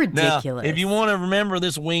 How ridiculous. Now, if you want to remember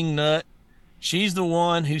this wing nut, she's the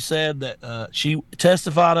one who said that she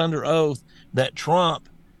testified under oath that Trump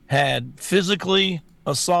had physically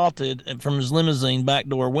assaulted from his limousine back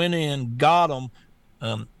door, went in, got him,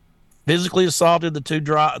 physically assaulted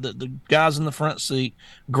the guys in the front seat,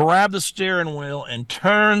 grabbed the steering wheel, and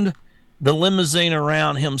turned the limousine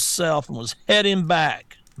around himself and was heading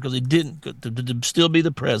back because he didn't to still be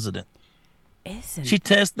the president.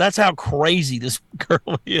 That's how crazy this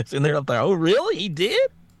girl is. And they're up there, oh, really? He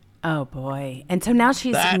did? Oh boy! And so now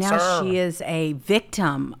she is a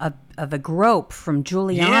victim of a grope from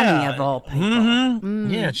Giuliani of all people.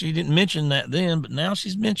 Mm-hmm. Yeah, she didn't mention that then, but now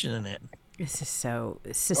she's mentioning it. This is so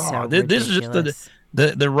This ridiculous. is just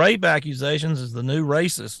the rape accusations is the new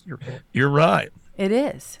racist. You're right. It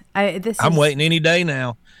is. I'm waiting any day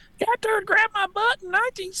now. Got her to grab my butt in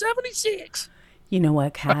 1976. You know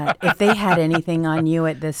what, Kat? If they had anything on you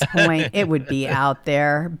at this point, it would be out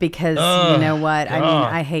there because you know what? I mean,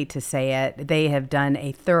 I hate to say it. They have done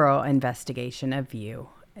a thorough investigation of you.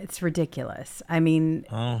 It's ridiculous. I mean,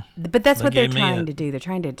 but that's what they're trying to do. They're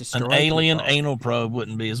trying to destroy an alien people. anal probe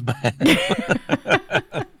wouldn't be as bad.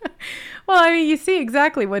 Well, I mean, you see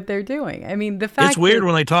exactly what they're doing. I mean, the fact it's weird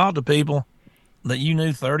when they talk to people that you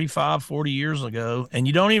knew 35, 40 years ago, and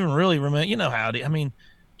you don't even really remember. You know how it is. I mean,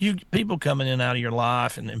 people coming in and out of your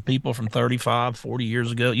life and people from 35, 40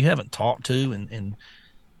 years ago you haven't talked to. And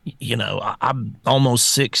you know, I'm almost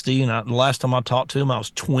 60, and the last time I talked to him, I was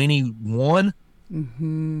 21.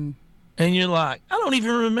 Mm-hmm. And you're like, I don't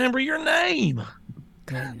even remember your name.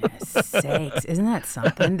 Goodness sakes. Isn't that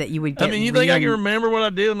something that you would get? I mean, you think I can remember what I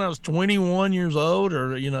did when I was 21 years old,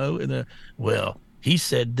 or, you know, well, he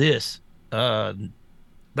said this.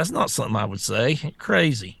 That's not something I would say.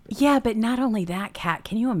 Crazy. Yeah, but not only that, Kat,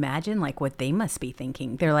 can you imagine like what they must be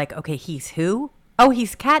thinking? They're like, okay, he's who? Oh,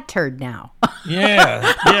 he's Cat Turd now.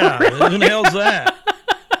 Yeah. Really? Who the hell's that?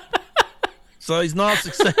 So he's not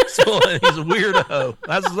successful and he's a weirdo.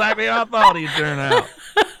 That's exactly how I thought he'd turn out.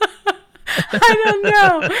 I don't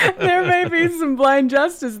know. There may be some blind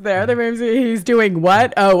justice there. There may be he's doing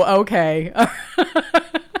what? Oh, okay.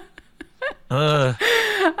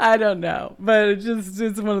 I don't know, but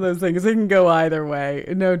it's one of those things. It can go either way,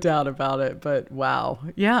 no doubt about it. But wow,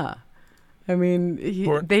 yeah. I mean,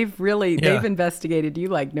 they've investigated you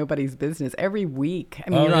like nobody's business every week. I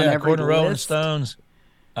mean, you're on every according to Rolling list. Stones,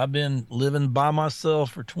 I've been living by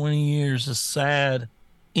myself for 20 years. A sad,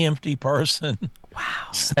 empty person.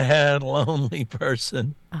 Wow. Sad, lonely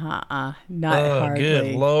person. Not hardly.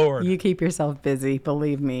 Good Lord. You keep yourself busy,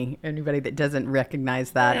 believe me. Anybody that doesn't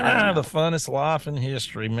recognize that. Man, I have the funnest life in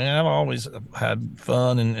history, man. I've always had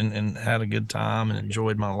fun and had a good time and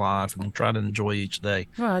enjoyed my life and tried to enjoy each day.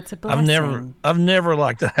 Well, it's a blessing. I've never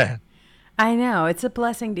liked that. I know. It's a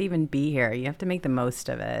blessing to even be here. You have to make the most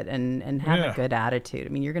of it and have a good attitude. I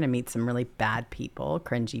mean, you're going to meet some really bad people,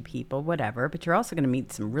 cringy people, whatever, but you're also going to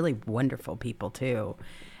meet some really wonderful people too.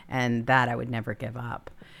 And that I would never give up.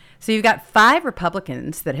 So you've got 5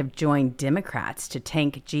 Republicans that have joined Democrats to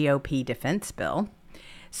tank GOP defense bill.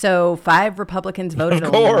 So 5 Republicans voted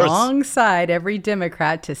alongside every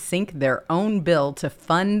Democrat to sink their own bill to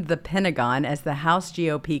fund the Pentagon as the House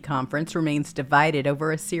GOP conference remains divided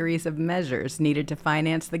over a series of measures needed to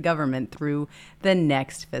finance the government through the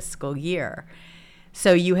next fiscal year.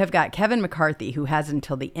 So you have got Kevin McCarthy, who has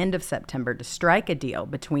until the end of September to strike a deal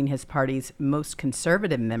between his party's most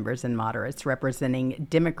conservative members and moderates representing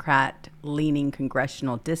Democrat-leaning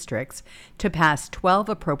congressional districts to pass 12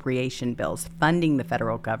 appropriation bills funding the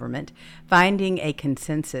federal government. Finding a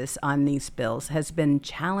consensus on these bills has been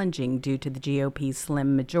challenging due to the GOP's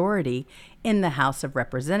slim majority in the House of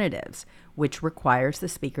Representatives, which requires the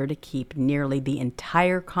Speaker to keep nearly the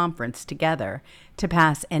entire conference together to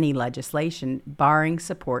pass any legislation, barring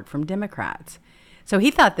support from Democrats. So he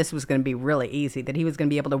thought this was going to be really easy, that he was going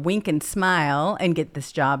to be able to wink and smile and get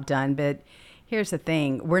this job done. But here's the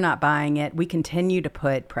thing, we're not buying it. We continue to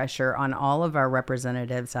put pressure on all of our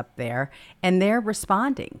representatives up there, and they're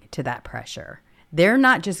responding to that pressure. They're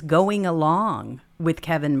not just going along with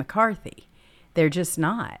Kevin McCarthy. They're just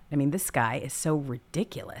not. I mean, this guy is so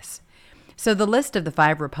ridiculous. So the list of the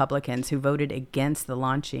 5 Republicans who voted against the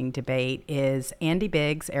launching debate is Andy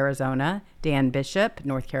Biggs, Arizona, Dan Bishop,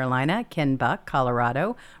 North Carolina, Ken Buck,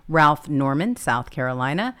 Colorado, Ralph Norman, South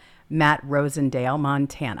Carolina, Matt Rosendale,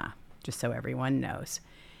 Montana, just so everyone knows.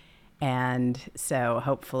 And so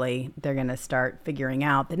hopefully they're going to start figuring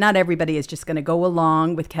out that not everybody is just going to go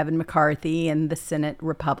along with Kevin McCarthy and the Senate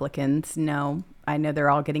Republicans. No, I know they're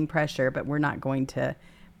all getting pressure, but we're not going to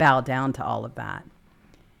bow down to all of that.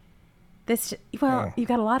 You've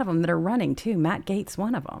got a lot of them that are running too. Matt Gaetz,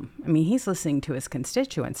 one of them. I mean, he's listening to his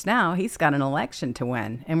constituents now. He's got an election to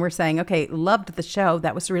win. And we're saying, okay, loved the show.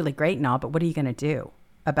 That was really great and all, but what are you going to do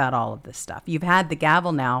about all of this stuff? You've had the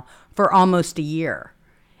gavel now for almost a year.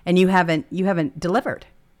 And you haven't delivered.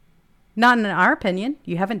 Not in our opinion.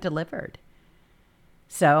 You haven't delivered.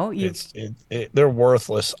 So they're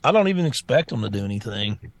worthless. I don't even expect them to do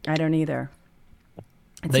anything. I don't either.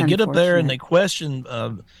 They get up there and they question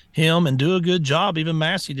him and do a good job. Even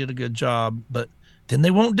Massey did a good job, but then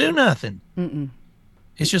they won't do nothing.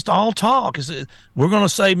 It's just all talk. We're going to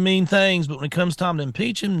say mean things, but when it comes time to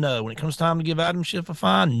impeach him, no. When it comes time to give Adam Schiff a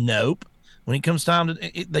fine, nope. When it comes time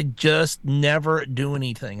to, they just never do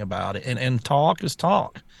anything about it. And talk is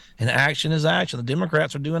talk, and action is action. The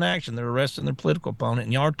Democrats are doing action. They're arresting their political opponent,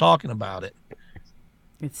 and y'all are talking about it.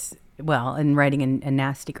 And writing a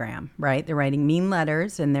nastygram, right? They're writing mean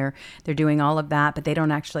letters, and they're doing all of that, but they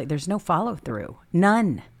don't actually. There's no follow through.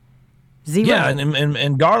 None. Zero. Yeah,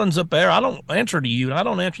 and Garland's up there. I don't answer to you. I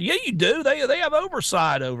don't answer. Yeah, you do. They have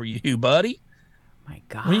oversight over you, buddy. My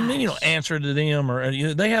God. What do you mean you don't answer to them?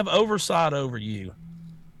 Or they have oversight over you.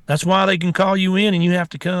 That's why they can call you in and you have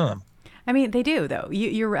to come. I mean, they do, though.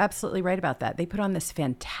 You're absolutely right about that. They put on this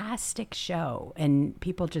fantastic show, and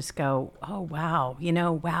people just go, oh, wow,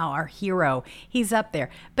 wow, our hero, he's up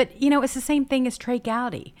there. But, it's the same thing as Trey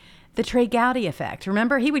Gowdy. The Trey Gowdy effect.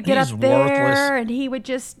 Remember, he would get up there worthless. And he would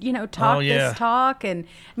just, talk this talk. And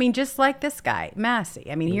I mean, just like this guy, Massey.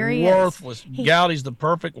 I mean, here he worthless. is. Gowdy's the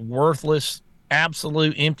perfect, worthless,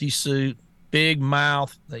 absolute empty suit, big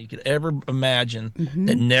mouth that you could ever imagine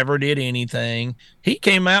that never did anything. He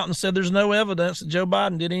came out and said there's no evidence that Joe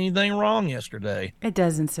Biden did anything wrong yesterday. It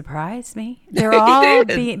doesn't surprise me. They're all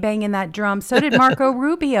banging that drum. So did Marco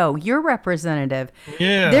Rubio, your representative.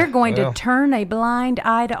 Yeah. They're going to turn a blind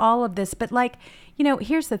eye to all of this. But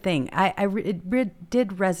here's the thing. It did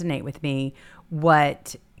resonate with me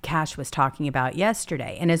what Kash was talking about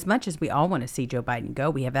yesterday. And as much as we all want to see Joe Biden go,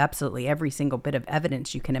 we have absolutely every single bit of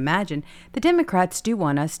evidence you can imagine. The Democrats do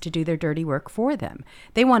want us to do their dirty work for them.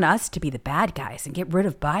 They want us to be the bad guys and get rid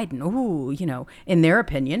of Biden. Ooh, in their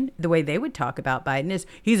opinion, the way they would talk about Biden is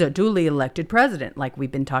he's a duly elected president. Like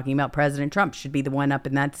we've been talking about, President Trump should be the one up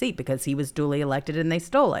in that seat because he was duly elected and they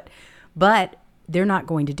stole it. But they're not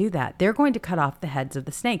going to do that. They're going to cut off the heads of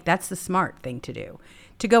the snake. That's the smart thing to do.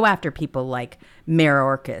 To go after people like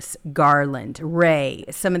Mayorkas, Garland, Wray,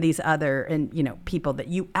 some of these other people that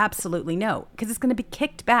you absolutely know, because it's going to be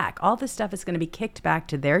kicked back. All this stuff is going to be kicked back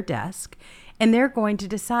to their desk, and they're going to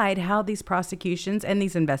decide how these prosecutions and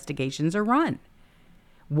these investigations are run.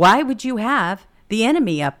 Why would you have the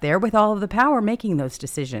enemy up there with all of the power making those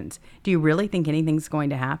decisions? Do you really think anything's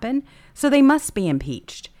going to happen? So they must be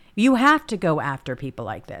impeached. You have to go after people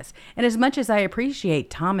like this. And as much as I appreciate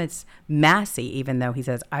Thomas Massey, even though he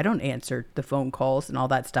says, I don't answer the phone calls and all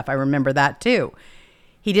that stuff, I remember that too.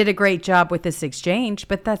 He did a great job with this exchange,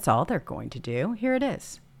 but that's all they're going to do. Here it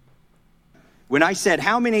is. When I said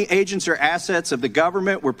how many agents or assets of the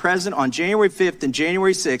government were present on January 5th and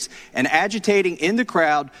January 6th and agitating in the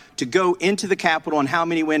crowd to go into the Capitol and how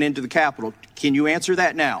many went into the Capitol, can you answer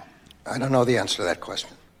that now? I don't know the answer to that question.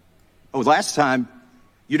 Oh, last time.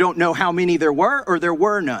 You don't know how many there were, or there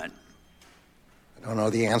were none? I don't know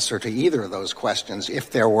the answer to either of those questions.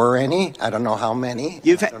 If there were any, I don't know how many.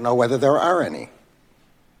 I don't know whether there are any.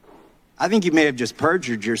 I think you may have just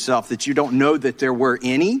perjured yourself that you don't know that there were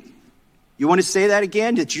any. You want to say that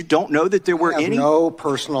again, that you don't know that there were any? I have no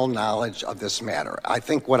personal knowledge of this matter. I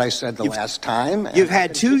think what I said last time. You've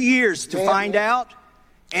had 2 years to find out.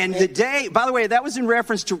 And the day, by the way, that was in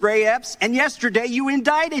reference to Ray Epps, and yesterday you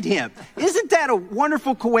indicted him. Isn't that a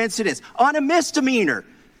wonderful coincidence? On a misdemeanor.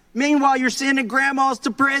 Meanwhile, you're sending grandmas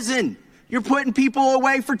to prison. You're putting people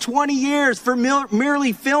away for 20 years for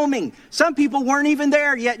merely filming. Some people weren't even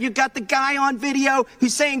there yet. You got the guy on video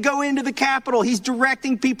who's saying go into the Capitol. He's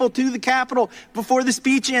directing people to the Capitol before the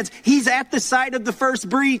speech ends. He's at the site of the first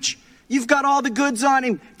breach. You've got all the goods on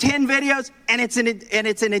him, 10 videos, and it's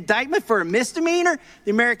an indictment for a misdemeanor?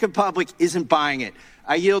 The American public isn't buying it.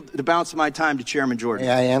 I yield the balance of my time to Chairman Jordan.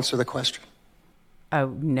 May I answer the question? Oh,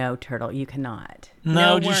 no, Turtle, you cannot.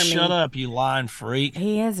 No, just shut up, you lying freak.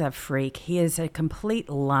 He is a freak. He is a complete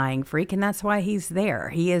lying freak, and that's why he's there.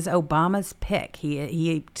 He is Obama's pick.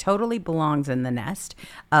 He totally belongs in the nest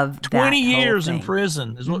of 20 years in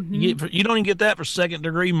prison is what you get you don't even get that for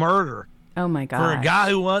second-degree murder. Oh, my God. For a guy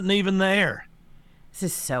who wasn't even there. This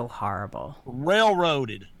is so horrible.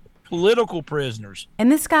 Railroaded. Political prisoners. And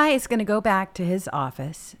this guy is going to go back to his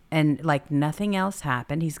office and like nothing else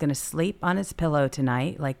happened. He's going to sleep on his pillow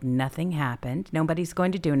tonight like nothing happened. Nobody's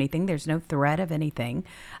going to do anything. There's no threat of anything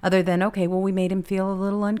other than, okay, well, we made him feel a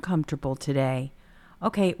little uncomfortable today.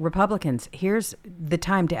 Okay, Republicans, here's the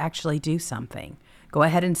time to actually do something. Go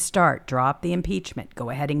ahead and start. Drop the impeachment. Go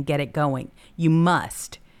ahead and get it going. You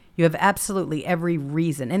must. You have absolutely every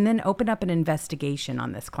reason. And then open up an investigation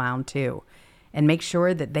on this clown, too, and make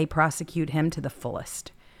sure that they prosecute him to the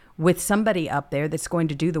fullest with somebody up there that's going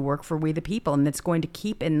to do the work for we the people and that's going to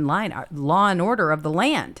keep in line our law and order of the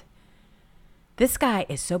land. This guy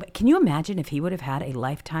is so bad. Can you imagine if he would have had a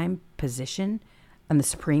lifetime position on the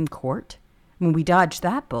Supreme Court? I mean, we dodged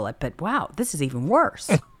that bullet, but wow, this is even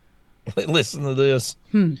worse. Listen to this.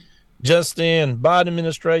 Just in, Biden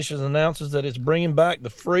administration announces that it's bringing back the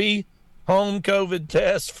free home COVID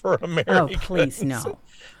test for Americans. Oh, please, no.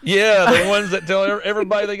 Yeah, the ones that tell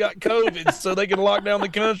everybody they got COVID so they can lock down the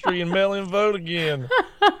country and mail in vote again.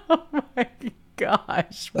 Oh my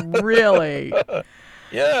gosh, really?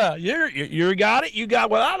 Yeah, you got it. You got.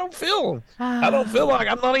 Well, I don't feel like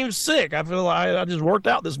I'm not even sick. I feel like I just worked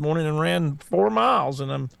out this morning and ran 4 miles,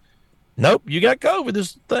 and nope, you got COVID.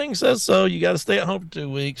 This thing says so. You got to stay at home for 2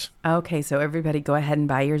 weeks. Okay, so everybody go ahead and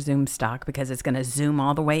buy your Zoom stock because it's going to zoom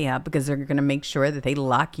all the way up because they're going to make sure that they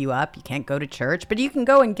lock you up. You can't go to church, but you can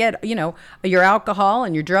go and get, your alcohol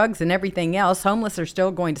and your drugs and everything else. Homeless are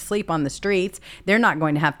still going to sleep on the streets. They're not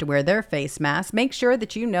going to have to wear their face masks. Make sure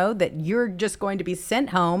that you know that you're just going to be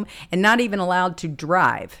sent home and not even allowed to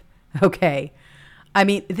drive. Okay. I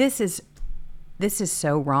mean, this is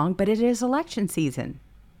so wrong, but it is election season.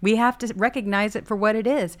 We have to recognize it for what it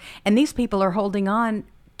is. And these people are holding on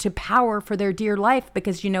to power for their dear life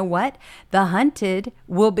because you know what? The hunted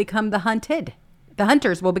will become the hunted. The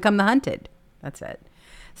hunters will become the hunted. That's it.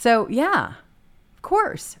 So, yeah, of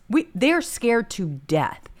course. They're scared to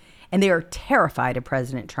death. And they are terrified of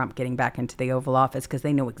President Trump getting back into the Oval Office because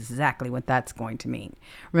they know exactly what that's going to mean.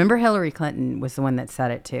 Remember, Hillary Clinton was the one that said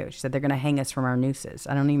it, too. She said they're going to hang us from our nooses.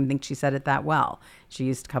 I don't even think she said it that well. She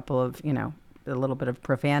used a couple of, a little bit of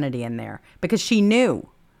profanity in there because she knew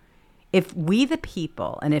if we the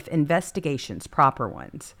people and if investigations, proper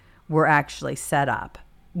ones, were actually set up,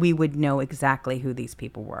 we would know exactly who these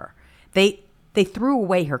people were. They threw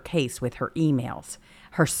away her case with her emails,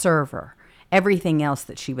 her server, everything else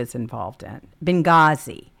that she was involved in.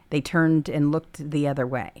 Benghazi, they turned and looked the other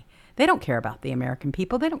way. They don't care about the American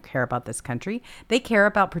people. They don't care about this country. They care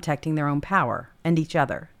about protecting their own power and each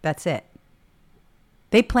other. That's it.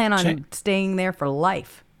 They plan on staying there for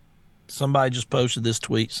life. Somebody just posted this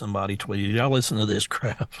tweet. Somebody tweeted, y'all listen to this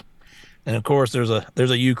crap. And of course, there's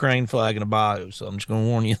a Ukraine flag in a bio. So I'm just going to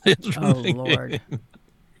warn you this. Oh, Lord.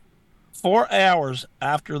 4 hours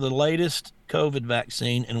after the latest COVID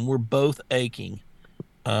vaccine, and we're both aching.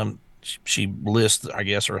 She lists, I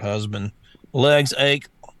guess, her husband. Legs ache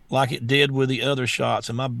like it did with the other shots,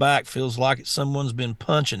 and my back feels like someone's been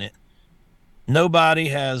punching it. Nobody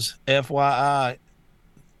has FYI.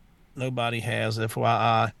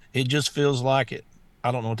 It just feels like it.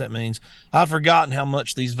 I don't know what that means. I've forgotten how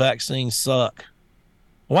much these vaccines suck.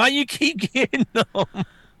 Why you keep getting them?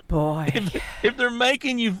 Boy. If they're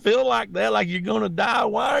making you feel like that, like you're going to die,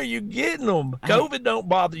 why are you getting them? COVID don't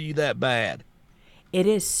bother you that bad. It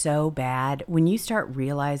is so bad when you start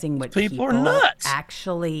realizing what people are nuts.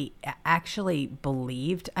 actually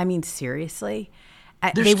believed. I mean, seriously.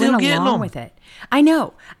 They're they still went getting along them. with it. I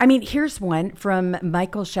know. I mean, here's one from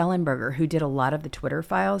Michael Schellenberger, who did a lot of the Twitter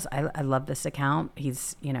files. I love this account.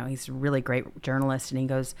 He's a really great journalist, and he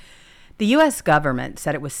goes, the U.S. government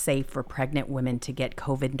said it was safe for pregnant women to get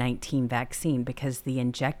COVID-19 vaccine because the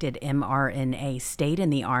injected mRNA stayed in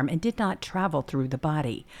the arm and did not travel through the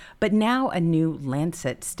body. But now a new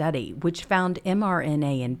Lancet study, which found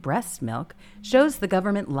mRNA in breast milk, shows the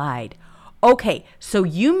government lied. Okay, so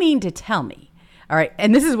you mean to tell me, all right,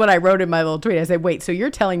 and this is what I wrote in my little tweet. I said, wait, so you're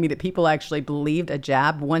telling me that people actually believed a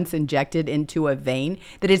jab once injected into a vein,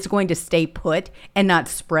 that it's going to stay put and not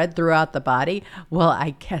spread throughout the body? Well,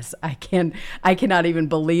 I guess I cannot even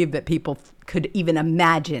believe that people could even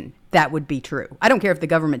imagine that would be true. I don't care if the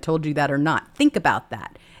government told you that or not. Think about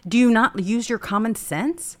that. Do you not use your common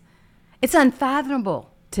sense? It's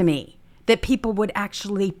unfathomable to me that people would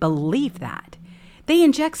actually believe that. They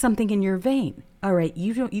inject something in your vein. All right,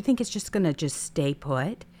 you think it's just going to just stay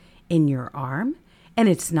put in your arm and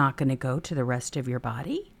it's not going to go to the rest of your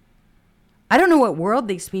body? I don't know what world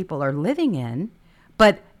these people are living in,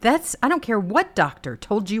 but I don't care what doctor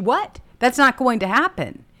told you what. That's not going to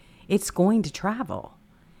happen. It's going to travel.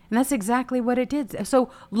 And that's exactly what it did. So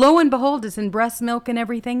lo and behold, it's in breast milk and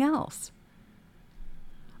everything else.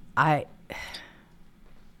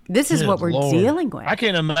 This is what we're dealing with. I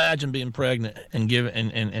can't imagine being pregnant and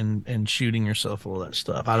and shooting yourself full of that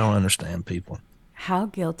stuff. I don't understand people. How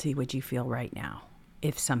guilty would you feel right now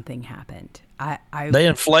if something happened? They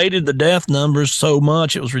inflated the death numbers so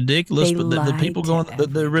much it was ridiculous. But the people going,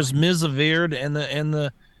 the remdesivir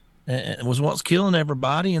and was what's killing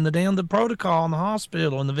everybody, and the protocol in the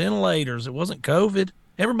hospital and the ventilators. It wasn't COVID.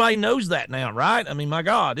 Everybody knows that now, right? I mean, my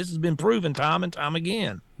God, this has been proven time and time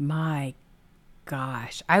again. My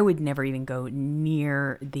gosh, I would never even go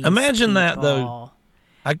near these Imagine people. that, though.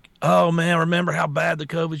 Oh man, I remember how bad the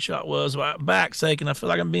COVID shot was. My back's aching. I feel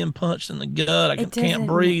like I'm being punched in the gut. I It can't doesn't.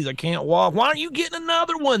 breathe. I can't walk. Why aren't you getting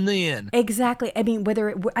another one then? Exactly. I mean,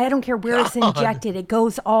 I don't care where it's God. injected, it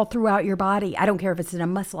goes all throughout your body. I don't care if it's in a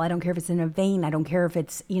muscle. I don't care if it's in a vein. I don't care if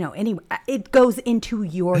it's, it goes into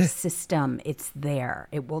your system. It's there.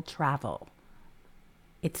 It will travel.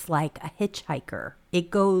 It's like a hitchhiker.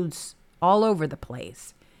 It goes all over the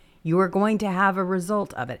place. You are going to have a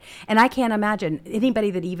result of it. And I can't imagine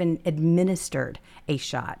anybody that even administered a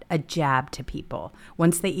shot, a jab to people,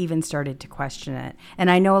 once they even started to question it.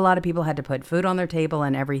 And I know a lot of people had to put food on their table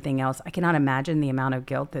and everything else. I cannot imagine the amount of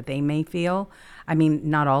guilt that they may feel. I mean,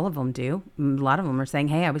 not all of them do. A lot of them are saying,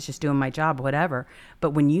 hey, I was just doing my job, whatever.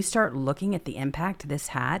 But when you start looking at the impact this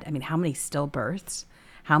had, I mean, how many stillbirths,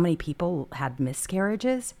 how many people had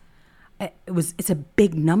miscarriages? It's a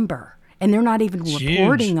big number. And they're not even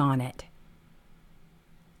reporting on it.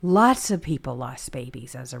 Lots of people lost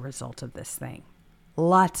babies as a result of this thing.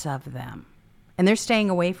 Lots of them. And they're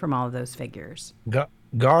staying away from all of those figures.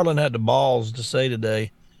 Garland had the balls to say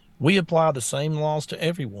today, we apply the same laws to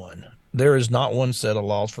everyone. There is not one set of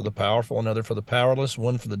laws for the powerful, another for the powerless,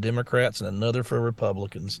 one for the Democrats, and another for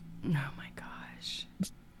Republicans. Oh, my gosh.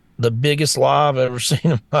 The biggest lie I've ever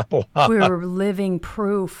seen in my life. We're living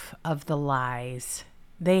proof of the lies.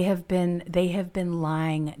 They have been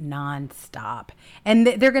lying nonstop. And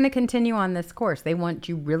they're going to continue on this course. They want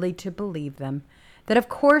you really to believe them. That, of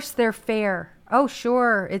course, they're fair. Oh,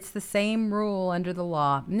 sure, it's the same rule under the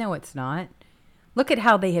law. No, it's not. Look at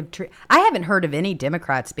how they have I haven't heard of any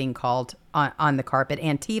Democrats being called on the carpet.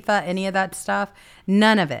 Antifa, any of that stuff.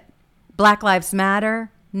 None of it. Black Lives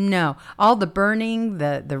Matter. No. All the burning,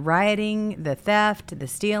 the rioting, the theft, the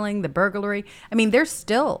stealing, the burglary. I mean, they're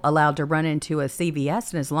still allowed to run into a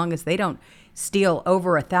CVS, and as long as they don't steal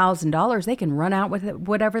over $1,000, they can run out with it,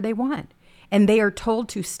 whatever they want. And they are told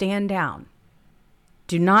to stand down.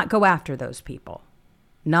 Do not go after those people.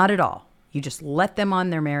 Not at all. You just let them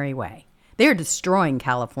on their merry way. They're destroying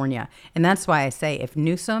California. And that's why I say if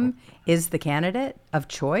Newsom is the candidate of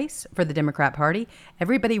choice for the Democrat Party,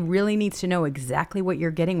 everybody really needs to know exactly what you're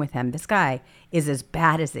getting with him. This guy is as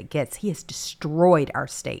bad as it gets. He has destroyed our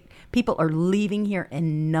state. People are leaving here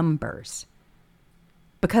in numbers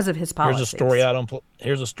because of his policies.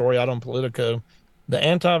 Here's a story out on Politico. The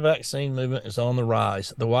anti-vaccine movement is on the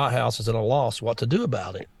rise. The White House is at a loss what to do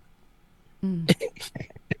about it.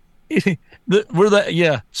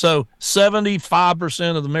 So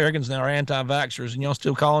 75% of the Americans now are anti-vaxxers, and y'all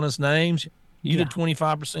still calling us names. You did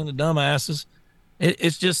 25% of dumbasses.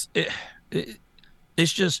 It's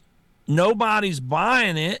just nobody's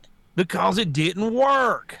buying it because it didn't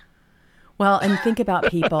work. Well, and think about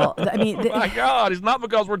people. I mean, oh my God, it's not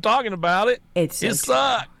because we're talking about it. It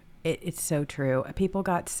sucked. It's so true. People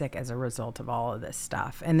got sick as a result of all of this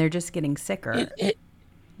stuff, and they're just getting sicker.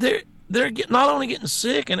 They're not only getting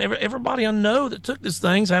sick, and everybody I know that took this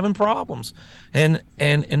thing's having problems, and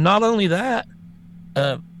not only that,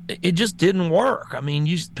 it just didn't work. I mean,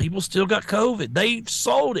 people still got COVID. They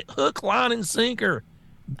sold it hook, line, and sinker.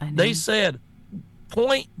 They said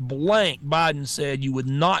point blank. Biden said you would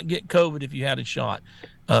not get COVID if you had a shot.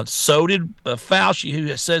 So did Fauci,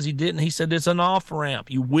 who says he didn't. He said it's an off ramp.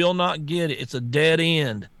 You will not get it. It's a dead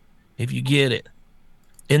end if you get it.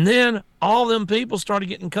 And then all them people started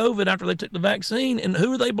getting COVID after they took the vaccine. And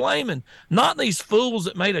who are they blaming? Not these fools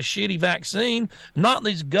that made a shitty vaccine, not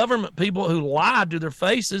these government people who lied to their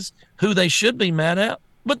faces, who they should be mad at,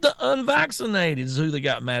 but the unvaccinated is who they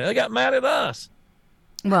got mad at. They got mad at us.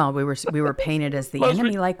 Well, we were painted as the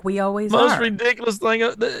enemy, like we always most are. Ridiculous thing.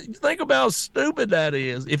 Think about how stupid that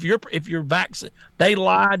is. If you're vaccinated, they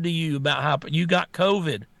lied to you about how you got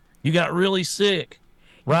COVID. You got really sick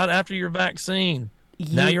right after your vaccine.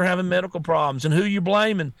 Now you're having medical problems. And who you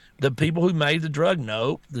blaming? The people who made the drug?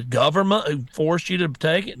 Nope. The government who forced you to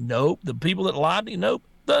take it? Nope. The people that lied to you? Nope.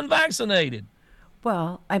 The unvaccinated.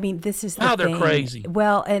 Well, I mean, this is the thing. They're crazy.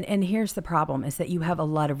 Well, and here's the problem is that you have a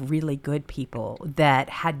lot of really good people that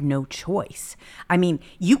had no choice. I mean,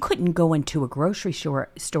 you couldn't go into a grocery store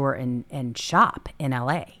and shop in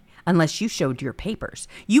LA unless you showed your papers.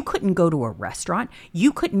 You couldn't go to a restaurant.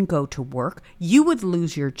 You couldn't go to work. You would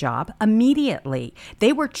lose your job immediately.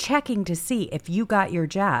 They were checking to see if you got your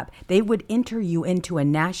jab. They would enter you into a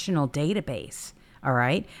national database. All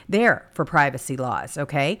right. There for privacy laws.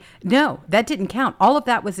 OK, no, that didn't count. All of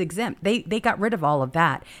that was exempt. They got rid of all of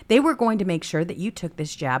that. They were going to make sure that you took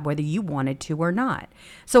this jab, whether you wanted to or not.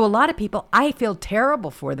 So a lot of people, I feel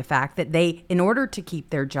terrible for the fact that they, in order to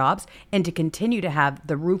keep their jobs and to continue to have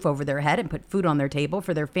the roof over their head and put food on their table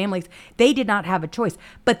for their families, they did not have a choice.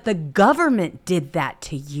 But the government did that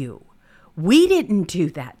to you. We didn't do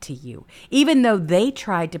that to you, even though they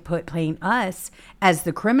tried to paint us as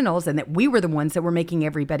the criminals and that we were the ones that were making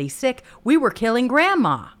everybody sick. We were killing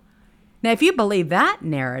grandma. Now, if you believe that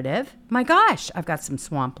narrative, my gosh, I've got some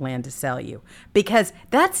swampland to sell you, because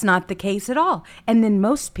that's not the case at all. And then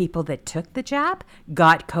most people that took the jab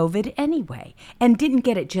got COVID anyway and didn't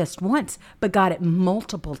get it just once, but got it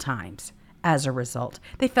multiple times. As a result,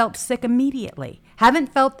 they felt sick immediately.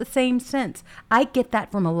 Haven't felt the same since. I get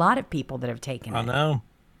that from a lot of people that have taken it. I know.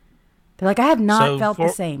 They're like, I have not felt the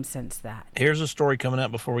same since that. Here's a story coming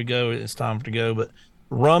out before we go. It's time to go, but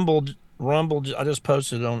Rumble, I just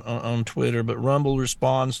posted on Twitter, but Rumble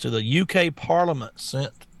responds to the UK Parliament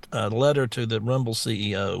sent a letter to the Rumble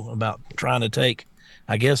CEO about trying to take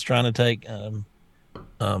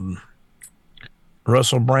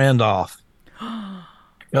Russell Brand off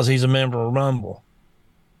because he's a member of Rumble.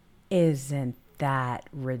 Isn't that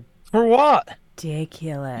For what?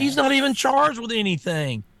 ridiculous? He's not even charged with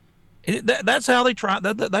anything. That's how they try.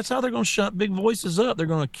 That's how they're going to shut big voices up. They're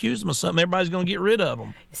going to accuse them of something. Everybody's going to get rid of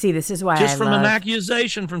them. See, this is why Just from an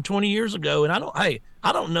accusation from 20 years ago. And I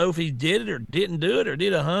don't know if he did it or didn't do it or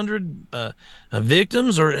did 100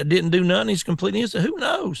 victims or didn't do nothing. He's completely innocent. Who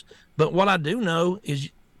knows? But what I do know is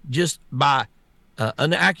just by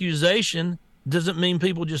an accusation doesn't mean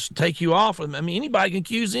people just take you off. I mean, anybody can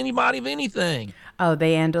accuse anybody of anything. Oh,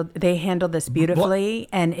 they handled this beautifully.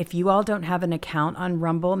 And if you all don't have an account on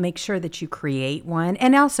Rumble, make sure that you create one.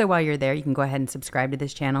 And also, while you're there, you can go ahead and subscribe to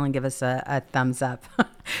this channel and give us a thumbs up.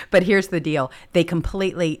 But here's the deal. They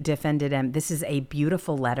completely defended him. This is a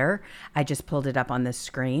beautiful letter. I just pulled it up on the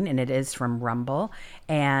screen, and it is from Rumble.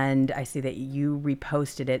 And I see that you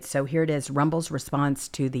reposted it. So here it is, Rumble's response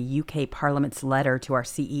to the UK Parliament's letter to our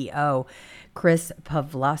CEO, Chris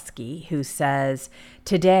Pavlovski, who says,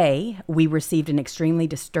 today we received an extremely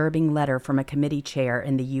disturbing letter from a committee chair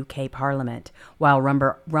in the UK Parliament. While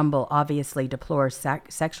Rumble obviously deplores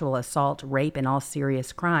sexual assault, rape, and all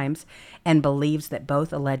serious crimes, and believes that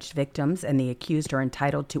both alleged victims and the accused are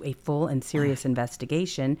entitled to a full and serious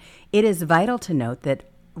investigation, it is vital to note that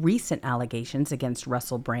recent allegations against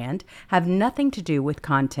Russell Brand have nothing to do with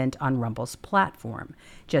content on Rumble's platform.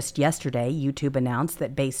 Just yesterday, YouTube announced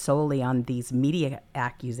that based solely on these media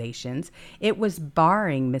accusations, it was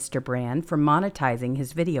barring Mr. Brand from monetizing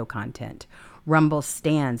his video content. Rumble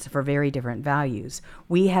stands for very different values.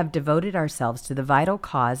 We have devoted ourselves to the vital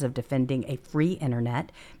cause of defending a free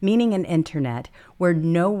internet, meaning an internet where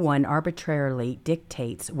no one arbitrarily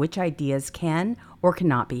dictates which ideas can or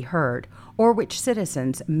cannot be heard, or which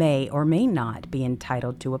citizens may or may not be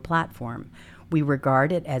entitled to a platform. We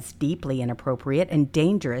regard it as deeply inappropriate and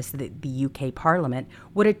dangerous that the UK Parliament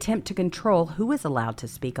would attempt to control who is allowed to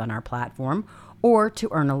speak on our platform or to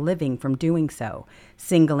earn a living from doing so.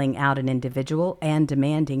 Singling out an individual and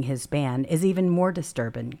demanding his ban is even more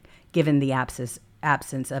disturbing, given the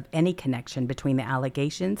absence of any connection between the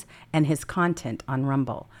allegations and his content on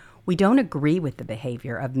Rumble. We don't agree with the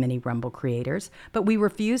behavior of many Rumble creators, but we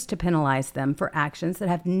refuse to penalize them for actions that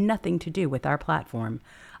have nothing to do with our platform.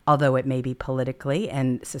 Although it may be politically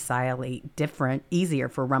and societally easier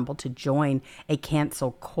for Rumble to join a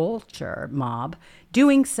cancel culture mob,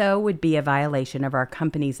 doing so would be a violation of our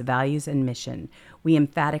company's values and mission. We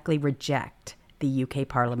emphatically reject the UK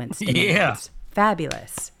Parliament's standards. Yeah.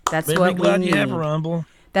 Fabulous. That's We're what we glad need. you have Rumble.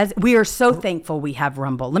 We are so thankful we have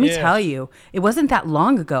Rumble. Let me tell you, it wasn't that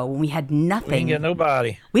long ago when we had nothing. We didn't get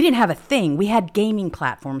nobody. We didn't have a thing. We had gaming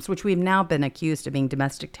platforms, which we've now been accused of being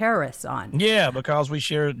domestic terrorists on. Yeah, because we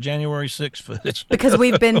share January 6th footage. Because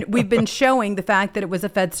we've been showing the fact that it was a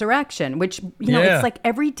Fedsurrection, which it's like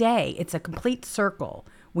every day it's a complete circle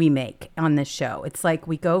we make on this show. It's like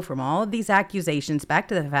we go from all of these accusations back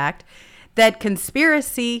to the fact that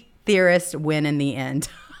conspiracy theorists win in the end.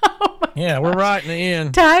 Yeah, we're right in the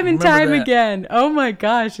end. Time and Remember time that. again. Oh my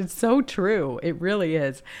gosh, it's so true. It really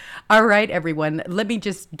is. All right, everyone. Let me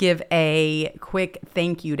just give a quick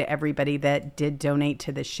thank you to everybody that did donate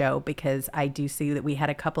to the show, because I do see that we had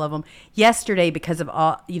a couple of them yesterday because of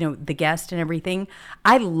all, the guest and everything.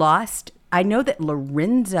 I know that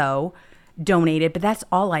Lorenzo donated, but that's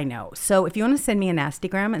all I know. So if you want to send me a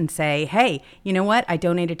nastygram and say, hey, you know what, I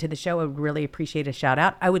donated to the show, I would really appreciate a shout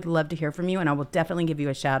out. I would love to hear from you, and I will definitely give you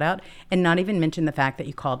a shout out and not even mention the fact that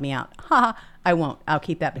you called me out. I won't. I'll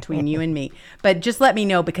keep that between you and me. But just let me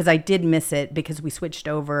know, because I did miss it because we switched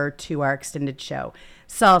over to our extended show.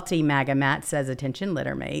 Salty MAGA Matt says, attention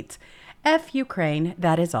littermates. F Ukraine,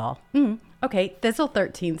 that is all. Okay,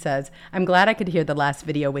 Thizzle13 says, I'm glad I could hear the last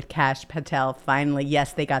video with Kash Patel. Finally,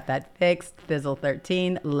 yes, they got that fixed.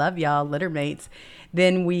 Thizzle13, love y'all, littermates.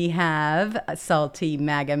 Then we have Salty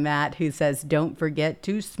MAGA Matt who says, don't forget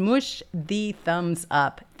to smush the thumbs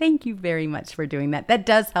up. Thank you very much for doing that. That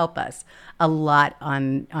does help us a lot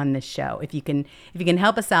on this show. If you can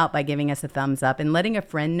help us out by giving us a thumbs up and letting a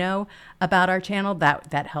friend know about our channel,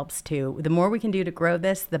 that helps too. The more we can do to grow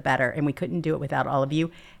this, the better. And we couldn't do it without all of you.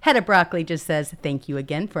 Hedda Broccoli just says, thank you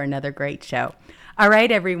again for another great show. All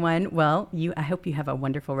right, everyone. Well, I hope you have a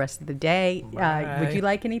wonderful rest of the day. Would you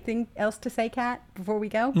like anything else to say, Kat, before we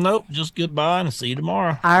go? Nope, just goodbye and see you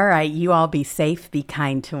tomorrow. All right, you all be safe, be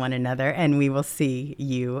kind to one another, and we will see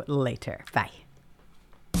you later. Bye.